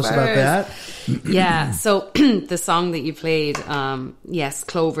 Yeah, tell us about that. Yeah, so the song that you played, yes,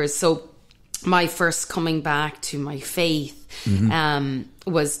 Clovers. So my first coming back to my faith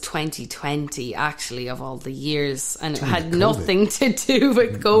was 2020, actually, of all the years, and it had nothing to do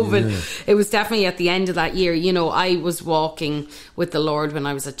with COVID. Yeah. It was definitely at the end of that year. You know, I was walking with the Lord when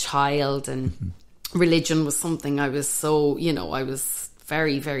I was a child, and religion was something I was so, you know, I was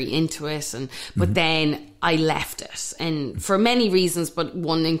very, very into it, and but then I left it, and for many reasons, but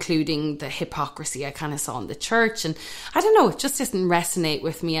one including the hypocrisy I kind of saw in the church, and I don't know, it just didn't resonate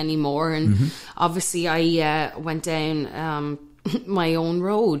with me anymore. And obviously I went down my own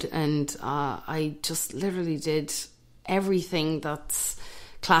road, and I just literally did everything that's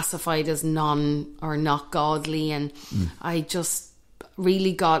classified as non or not godly, and I just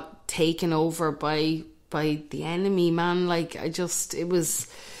really got taken over by the enemy, man. Like, it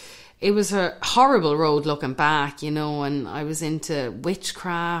was a horrible road looking back, you know, and I was into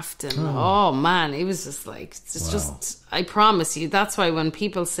witchcraft, and oh man, it was just like, it's just, I promise you, that's why when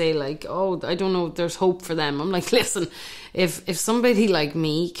people say like, oh, I don't know, there's hope for them, I'm like, listen, if somebody like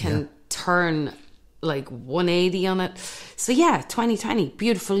me can turn like 180 on it. So yeah, 2020,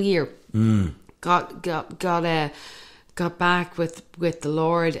 beautiful year. Got back with the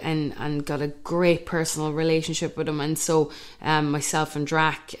Lord, and got a great personal relationship with him. And so myself and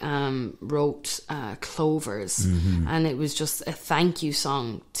Drac wrote Clovers, and it was just a thank you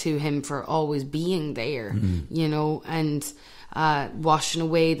song to him for always being there, you know, and washing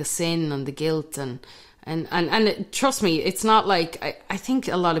away the sin and the guilt, and trust me, it's not like I think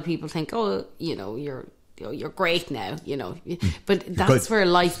a lot of people think, oh, you know, you're great now, you know, but that's where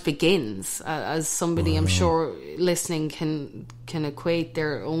life begins. As somebody, I'm sure, listening can equate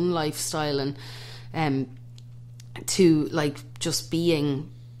their own lifestyle and to like just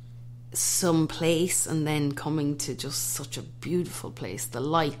being someplace and then coming to just such a beautiful place, the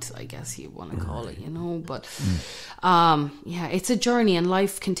light, I guess you want to call it, you know. But yeah, it's a journey, and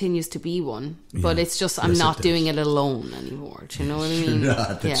life continues to be one, but it's just I'm not doing it alone anymore. Do you know what I mean?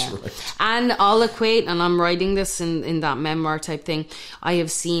 That's right. And I'll equate, and I'm writing this in that memoir type thing, I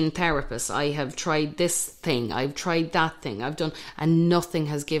have seen therapists, I have tried this thing, I've tried that thing, I've done, and nothing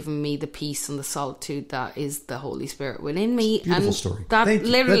has given me the peace and the solitude that is the Holy Spirit within me. Beautiful and story. That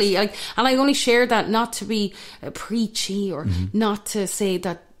literally, and I only share that not to be preachy or not to say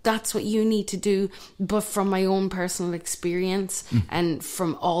that that's what you need to do, but from my own personal experience and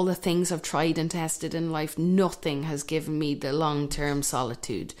from all the things I've tried and tested in life, nothing has given me the long-term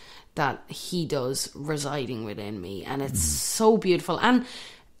solitude that he does residing within me. And it's so beautiful. And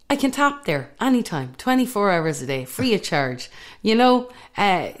I can tap there anytime, 24 hours a day, free of charge. You know,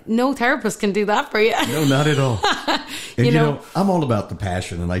 no therapist can do that for you. No, not at all. And you know, I'm all about the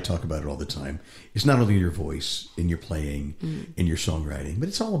passion, and I talk about it all the time. It's not only your voice in your playing, in your songwriting, but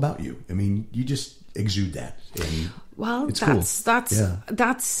it's all about you. I mean, you just exude that. And well, it's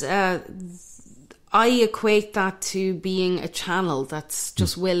that's I equate that to being a channel that's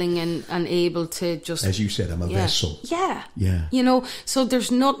just willing and able to just... As you said, I'm a vessel. Yeah. Yeah. You know, so there's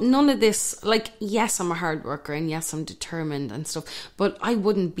none of this, like, yes, I'm a hard worker, and yes, I'm determined and stuff, but I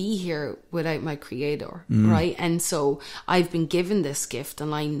wouldn't be here without my creator, right? And so I've been given this gift,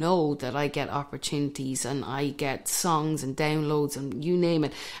 and I know that I get opportunities, and I get songs and downloads and you name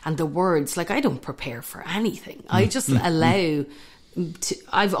it, and the words, like, I don't prepare for anything. I just allow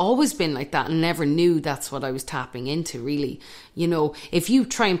I've always been like that and never knew that's what I was tapping into, really. You know, if you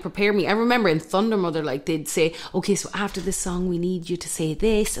try and prepare me, I remember in Thunder Mother, like, they'd say, okay, so after this song we need you to say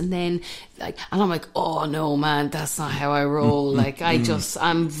this, and then like, and I'm like, oh no man, that's not how I roll. Like,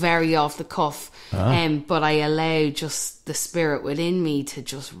 I'm very off the cuff. But I allow just the spirit within me to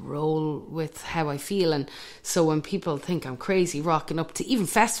just roll with how I feel. And so when people think I'm crazy rocking up to even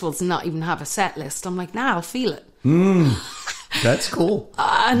festivals and not even have a set list, I'm like, nah, I'll feel it. That's cool.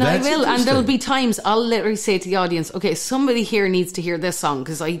 And I will. And there'll be times I'll literally say to the audience, okay, somebody here needs to hear this song,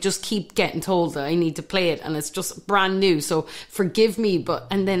 because I just keep getting told that I need to play it and it's just brand new, so forgive me.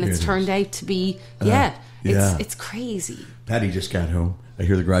 And then it's turned out to be, it's crazy. Patty just got home. I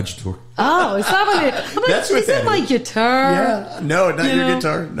hear the garage door. Oh, is that what it is? That's what that is. My guitar? Yeah. No, not your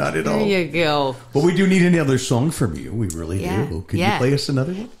guitar. Not at all. There you go. But we do need another song from you. We really do. Can you play us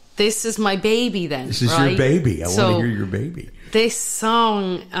another one? This is my baby then. This is your baby. I want to hear your baby. This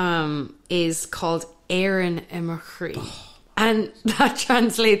song is called Éireann in my chroí. And that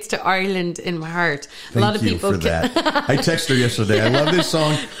translates to Ireland in my heart. A lot of people for that. I texted her yesterday. I love this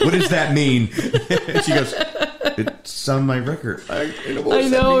song. What does that mean? And she goes, it's on my record. I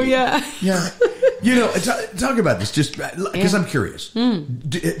know, yeah. Yeah. You know, talk about this, just because I'm curious.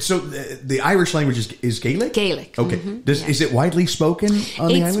 So the Irish language is Gaelic? Gaelic. Okay. Is it widely spoken on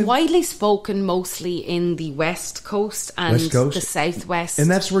the island? It's widely spoken mostly in the West Coast and the Southwest. And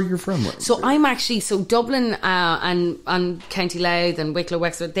that's where you're from? So I'm actually, Dublin and County Louth and Wicklow,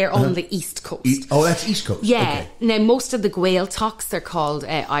 Wexford, they're on the East Coast. That's East Coast. Yeah. Okay. Now, most of the Gael talks, they're called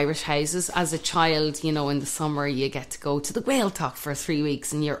Irish houses. As a child, you know, in the summer, you get to go to the Gael talk for 3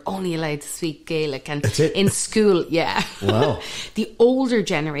 weeks and you're only allowed to speak Gaelic. And that's it. In school, Wow. The older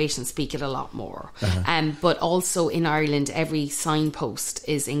generation speak it a lot more. But also in Ireland, every signpost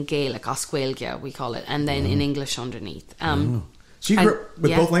is in Gaelic, Oscuelga, we call it, and then in English underneath. So you grew up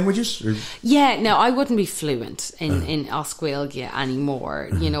with both languages? Or? Yeah, no, I wouldn't be fluent in Oscuelga anymore.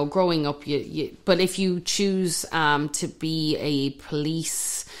 You know, growing up, but if you choose to be a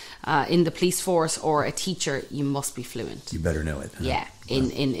police, in the police force or a teacher, you must be fluent. You better know it. Huh? Yeah. In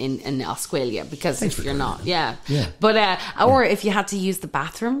Oscuelga, because if you're not, but or if you had to use the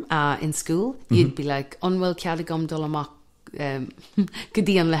bathroom in school, you'd be like, unwell cadigum dolamak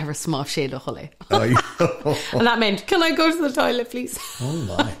Gudíon leher smá shade chole. And that meant, can I go to the toilet, please? Oh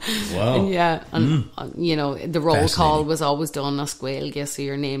my! Wow. And you know, the roll call was always done on Gaeilge, so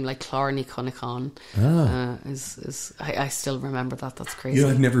your name, like Clare Cunningham, is I still remember that. That's crazy. You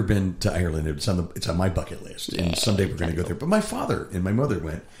know, I've never been to Ireland. It's on my bucket list, and someday we're going to go there. But my father and my mother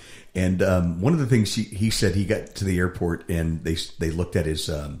went, and one of the things he said, he got to the airport and they looked at his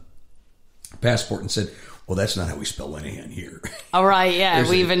passport and said, well, that's not how we spell Lenaghan here. All right,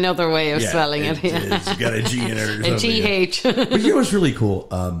 we have another way of spelling it. It's got a G in it or something. A GH. But you know what's really cool?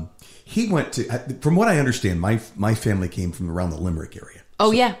 He went to, from what I understand, my family came from around the Limerick area.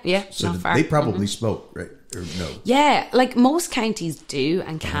 Oh, so, so not far. they probably spoke, right? Or no? Yeah, like most counties do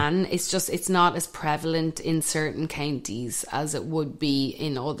and can. It's just, it's not as prevalent in certain counties as it would be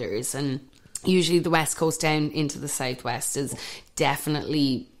in others. And usually the West Coast down into the Southwest is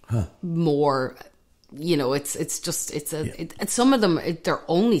definitely more... You know, it's some of them, they're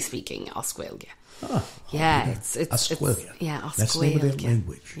only speaking Oscuelga. Oh, it's Oscuelga. Oscuelga. That's the name of the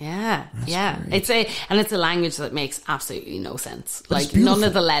language. That's great. It's a language that makes absolutely no sense. But like none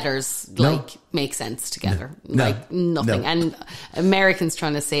of the letters make sense together. Like nothing. And Americans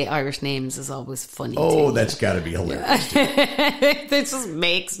trying to say Irish names is always funny. Oh, that's got to be hilarious. It just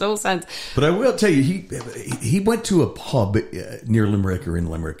makes no sense. But I will tell you, he went to a pub near Limerick or in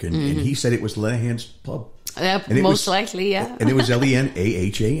Limerick, and he said it was Lenaghan's pub. Most likely, yeah. And it was Lenahan.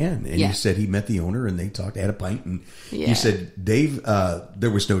 And he said he met the owner and they talked, had a pint, and he said, Dave,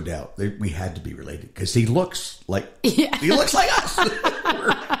 there was no doubt we had to be related because he looks like us.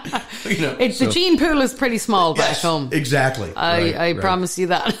 The gene pool is pretty small back home. Exactly. I promise you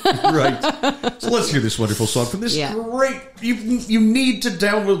that. Right. So let's hear this wonderful song from this great. You need to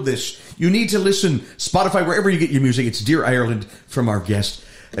download this. You need to listen. Spotify, wherever you get your music. It's Dear Ireland from our guest.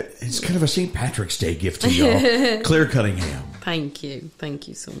 It's kind of a St. Patrick's Day gift to y'all. Clare Cunningham. Thank you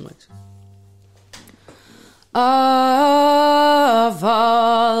so much. Of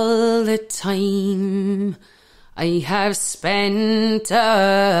all the time I have spent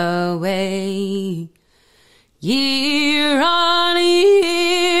away, year on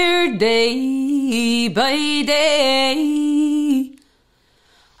year, day by day,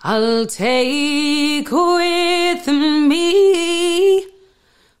 I'll take with me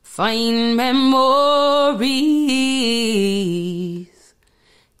fine memories,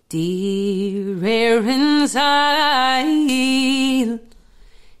 Dear Éireann's isle,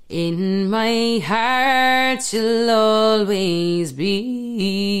 in my heart you'll always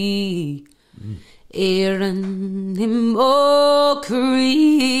be. Éireann imó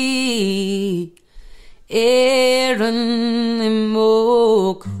chroí, Éireann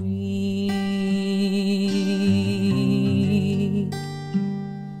imó chroí.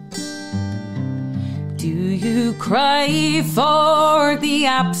 Do you cry for the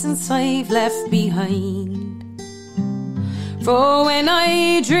absence I've left behind? For when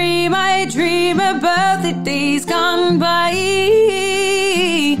I dream about the days gone by,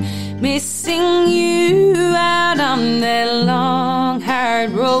 missing you out on the long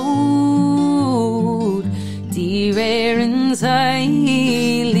hard road. Dear Éireann's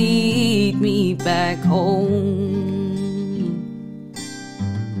isle, lead me back home.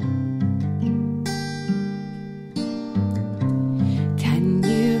 Can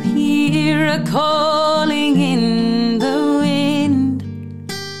you hear a calling in the wind?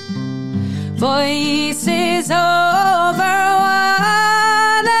 Voices over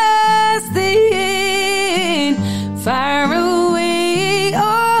far away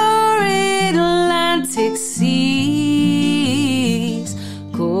o'er Atlantic seas,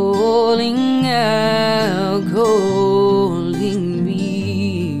 calling out, calling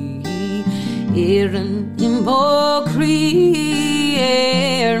me. Éireann imó chroí,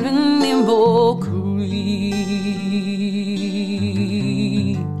 Éireann imó chroí.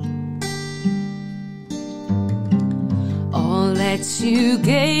 All that you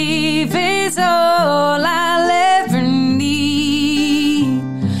gave is all I'll ever need.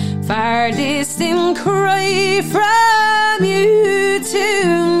 Far distant cry from you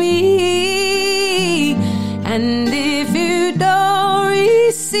to me. And if you don't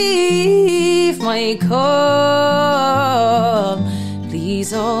receive my call,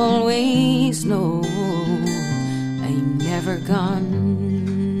 please always know I'm never gone.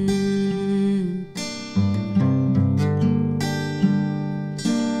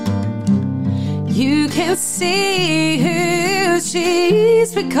 You can see who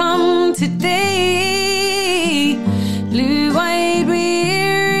she's become today. Blue-eyed,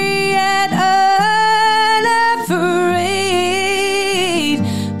 weary, and unafraid.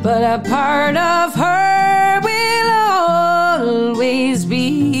 But a part of her will always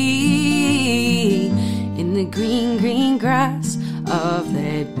be in the green, green grass of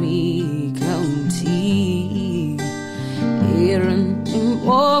that wee county. Éireann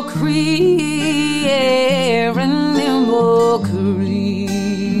imó chroí, Éireann imó chroí.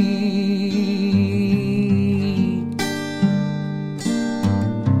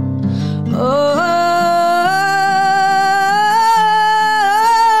 Oh,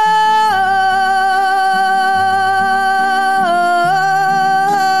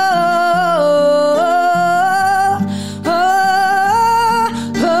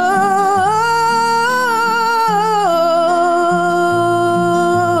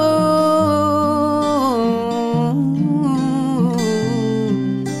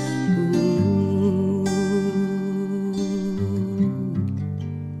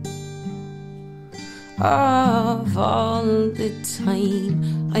 of all the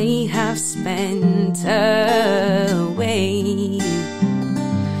time I have spent away,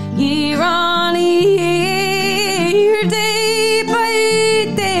 year on year, day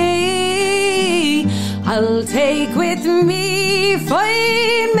by day, I'll take with me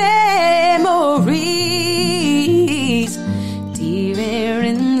fine memories. Dear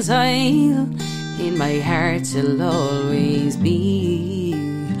Éireann's isle, in my heart you'll always be.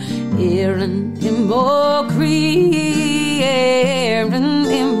 Éireann imó chroí, Éireann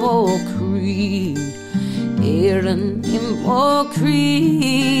imó chroí. Éireann imó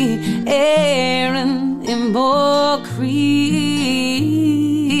chroí, Éireann imó chroí.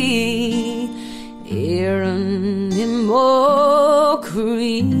 Éireann imó chroí.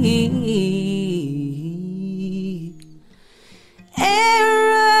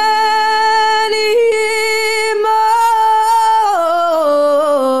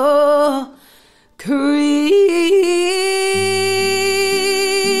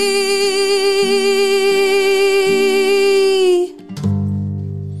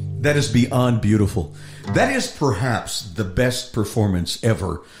 That is beyond beautiful. That is perhaps the best performance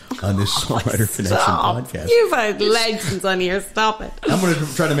ever on this Songwriter Connection podcast. You've had legends on here. Stop it. I'm going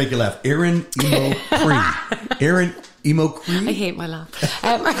to try to make you laugh. Éireann imó chroí. Éireann imó chroí. I hate my laugh.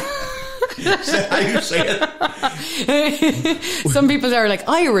 Is that how you say it? Some people are like,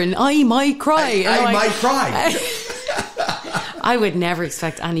 Éireann, I might cry. I might cry. I would never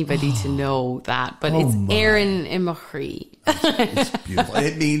expect anybody to know that, but it's Éireann imó chroí. It's beautiful. And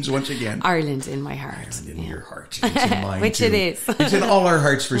it means, once again, Ireland in my heart. Ireland in your heart. It's in mine, Which too. it is. It's in all our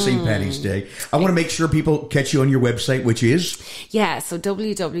hearts for St. Paddy's Day. I want to make sure people catch you on your website, which is? Yeah, so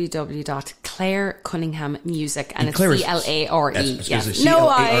www.clarecunningham.music, and it's Clare is- Clare. That's- Yes. no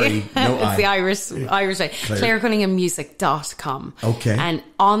I. It's the Irish way. clarecunningham.music.com. Okay. And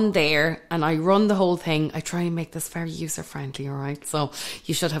on there, and I run the whole thing, I try and make this very user friendly, all right? So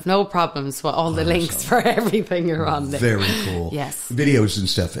you should have no problems with all the links for everything are on there. Very cool. Yes. Videos and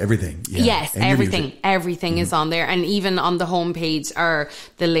stuff, everything. Yeah. Yes, And your everything. music. Everything is on there. And even on the homepage are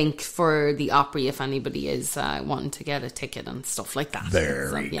the link for the Opry if anybody is wanting to get a ticket and stuff like that.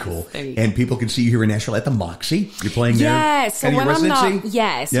 Very yes, cool. there you go. And people can see you here in Nashville at the Moxie. You're playing there? Yeah, so at your when I'm residency? not,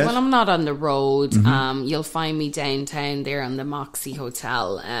 yes, when I'm not on the road, you'll find me downtown there on the Moxie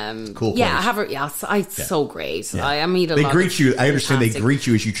Hotel. Cool Yeah, place. I have it. Yes, it's so great. Yeah. I meet a They lot. greet you. I understand fantastic- they greet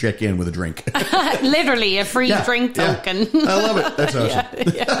you as you check in with a drink. Literally a free drink token. I love it. That's awesome.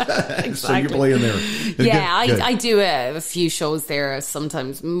 Exactly. So you're playing there. Yeah, Good. I do a few shows there,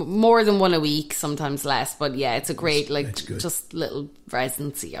 sometimes more than one a week, sometimes less. But yeah, it's a great, that's good. just little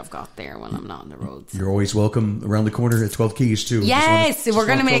residency I've got there when I'm not on the road. So. You're always welcome around the corner at 12 Keys, too. Yes, we're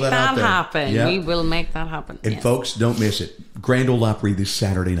going to make that out there. happen. Yeah. We will make that happen. And yes. folks, don't miss it. Grand Ole Opry this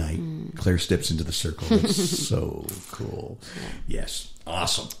Saturday night. Claire steps into the circle. It's so cool. Yes.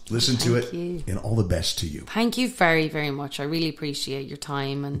 Awesome. Listen to it. you. And all the best to you. Thank you very, very much. I really appreciate your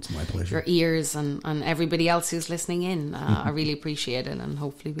time and my pleasure. your ears and everybody else who's listening in. I really appreciate it, and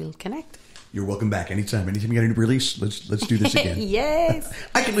hopefully we'll connect. You're welcome back anytime. Anytime you got a new release, let's do this again. Yes.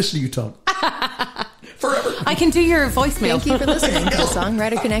 I can listen to you talk. Forever. I can do your voicemail. Thank you for listening to the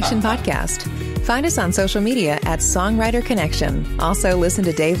Songwriter Connection podcast. Find us on social media at Songwriter Connection. Also, listen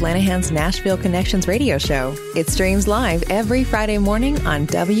to Dave Lenahan's Nashville Connections radio show. It streams live every Friday morning on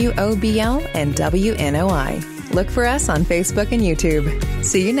WOBL and WNOI. Look for us on Facebook and YouTube.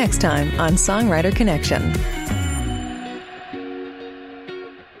 See you next time on Songwriter Connection.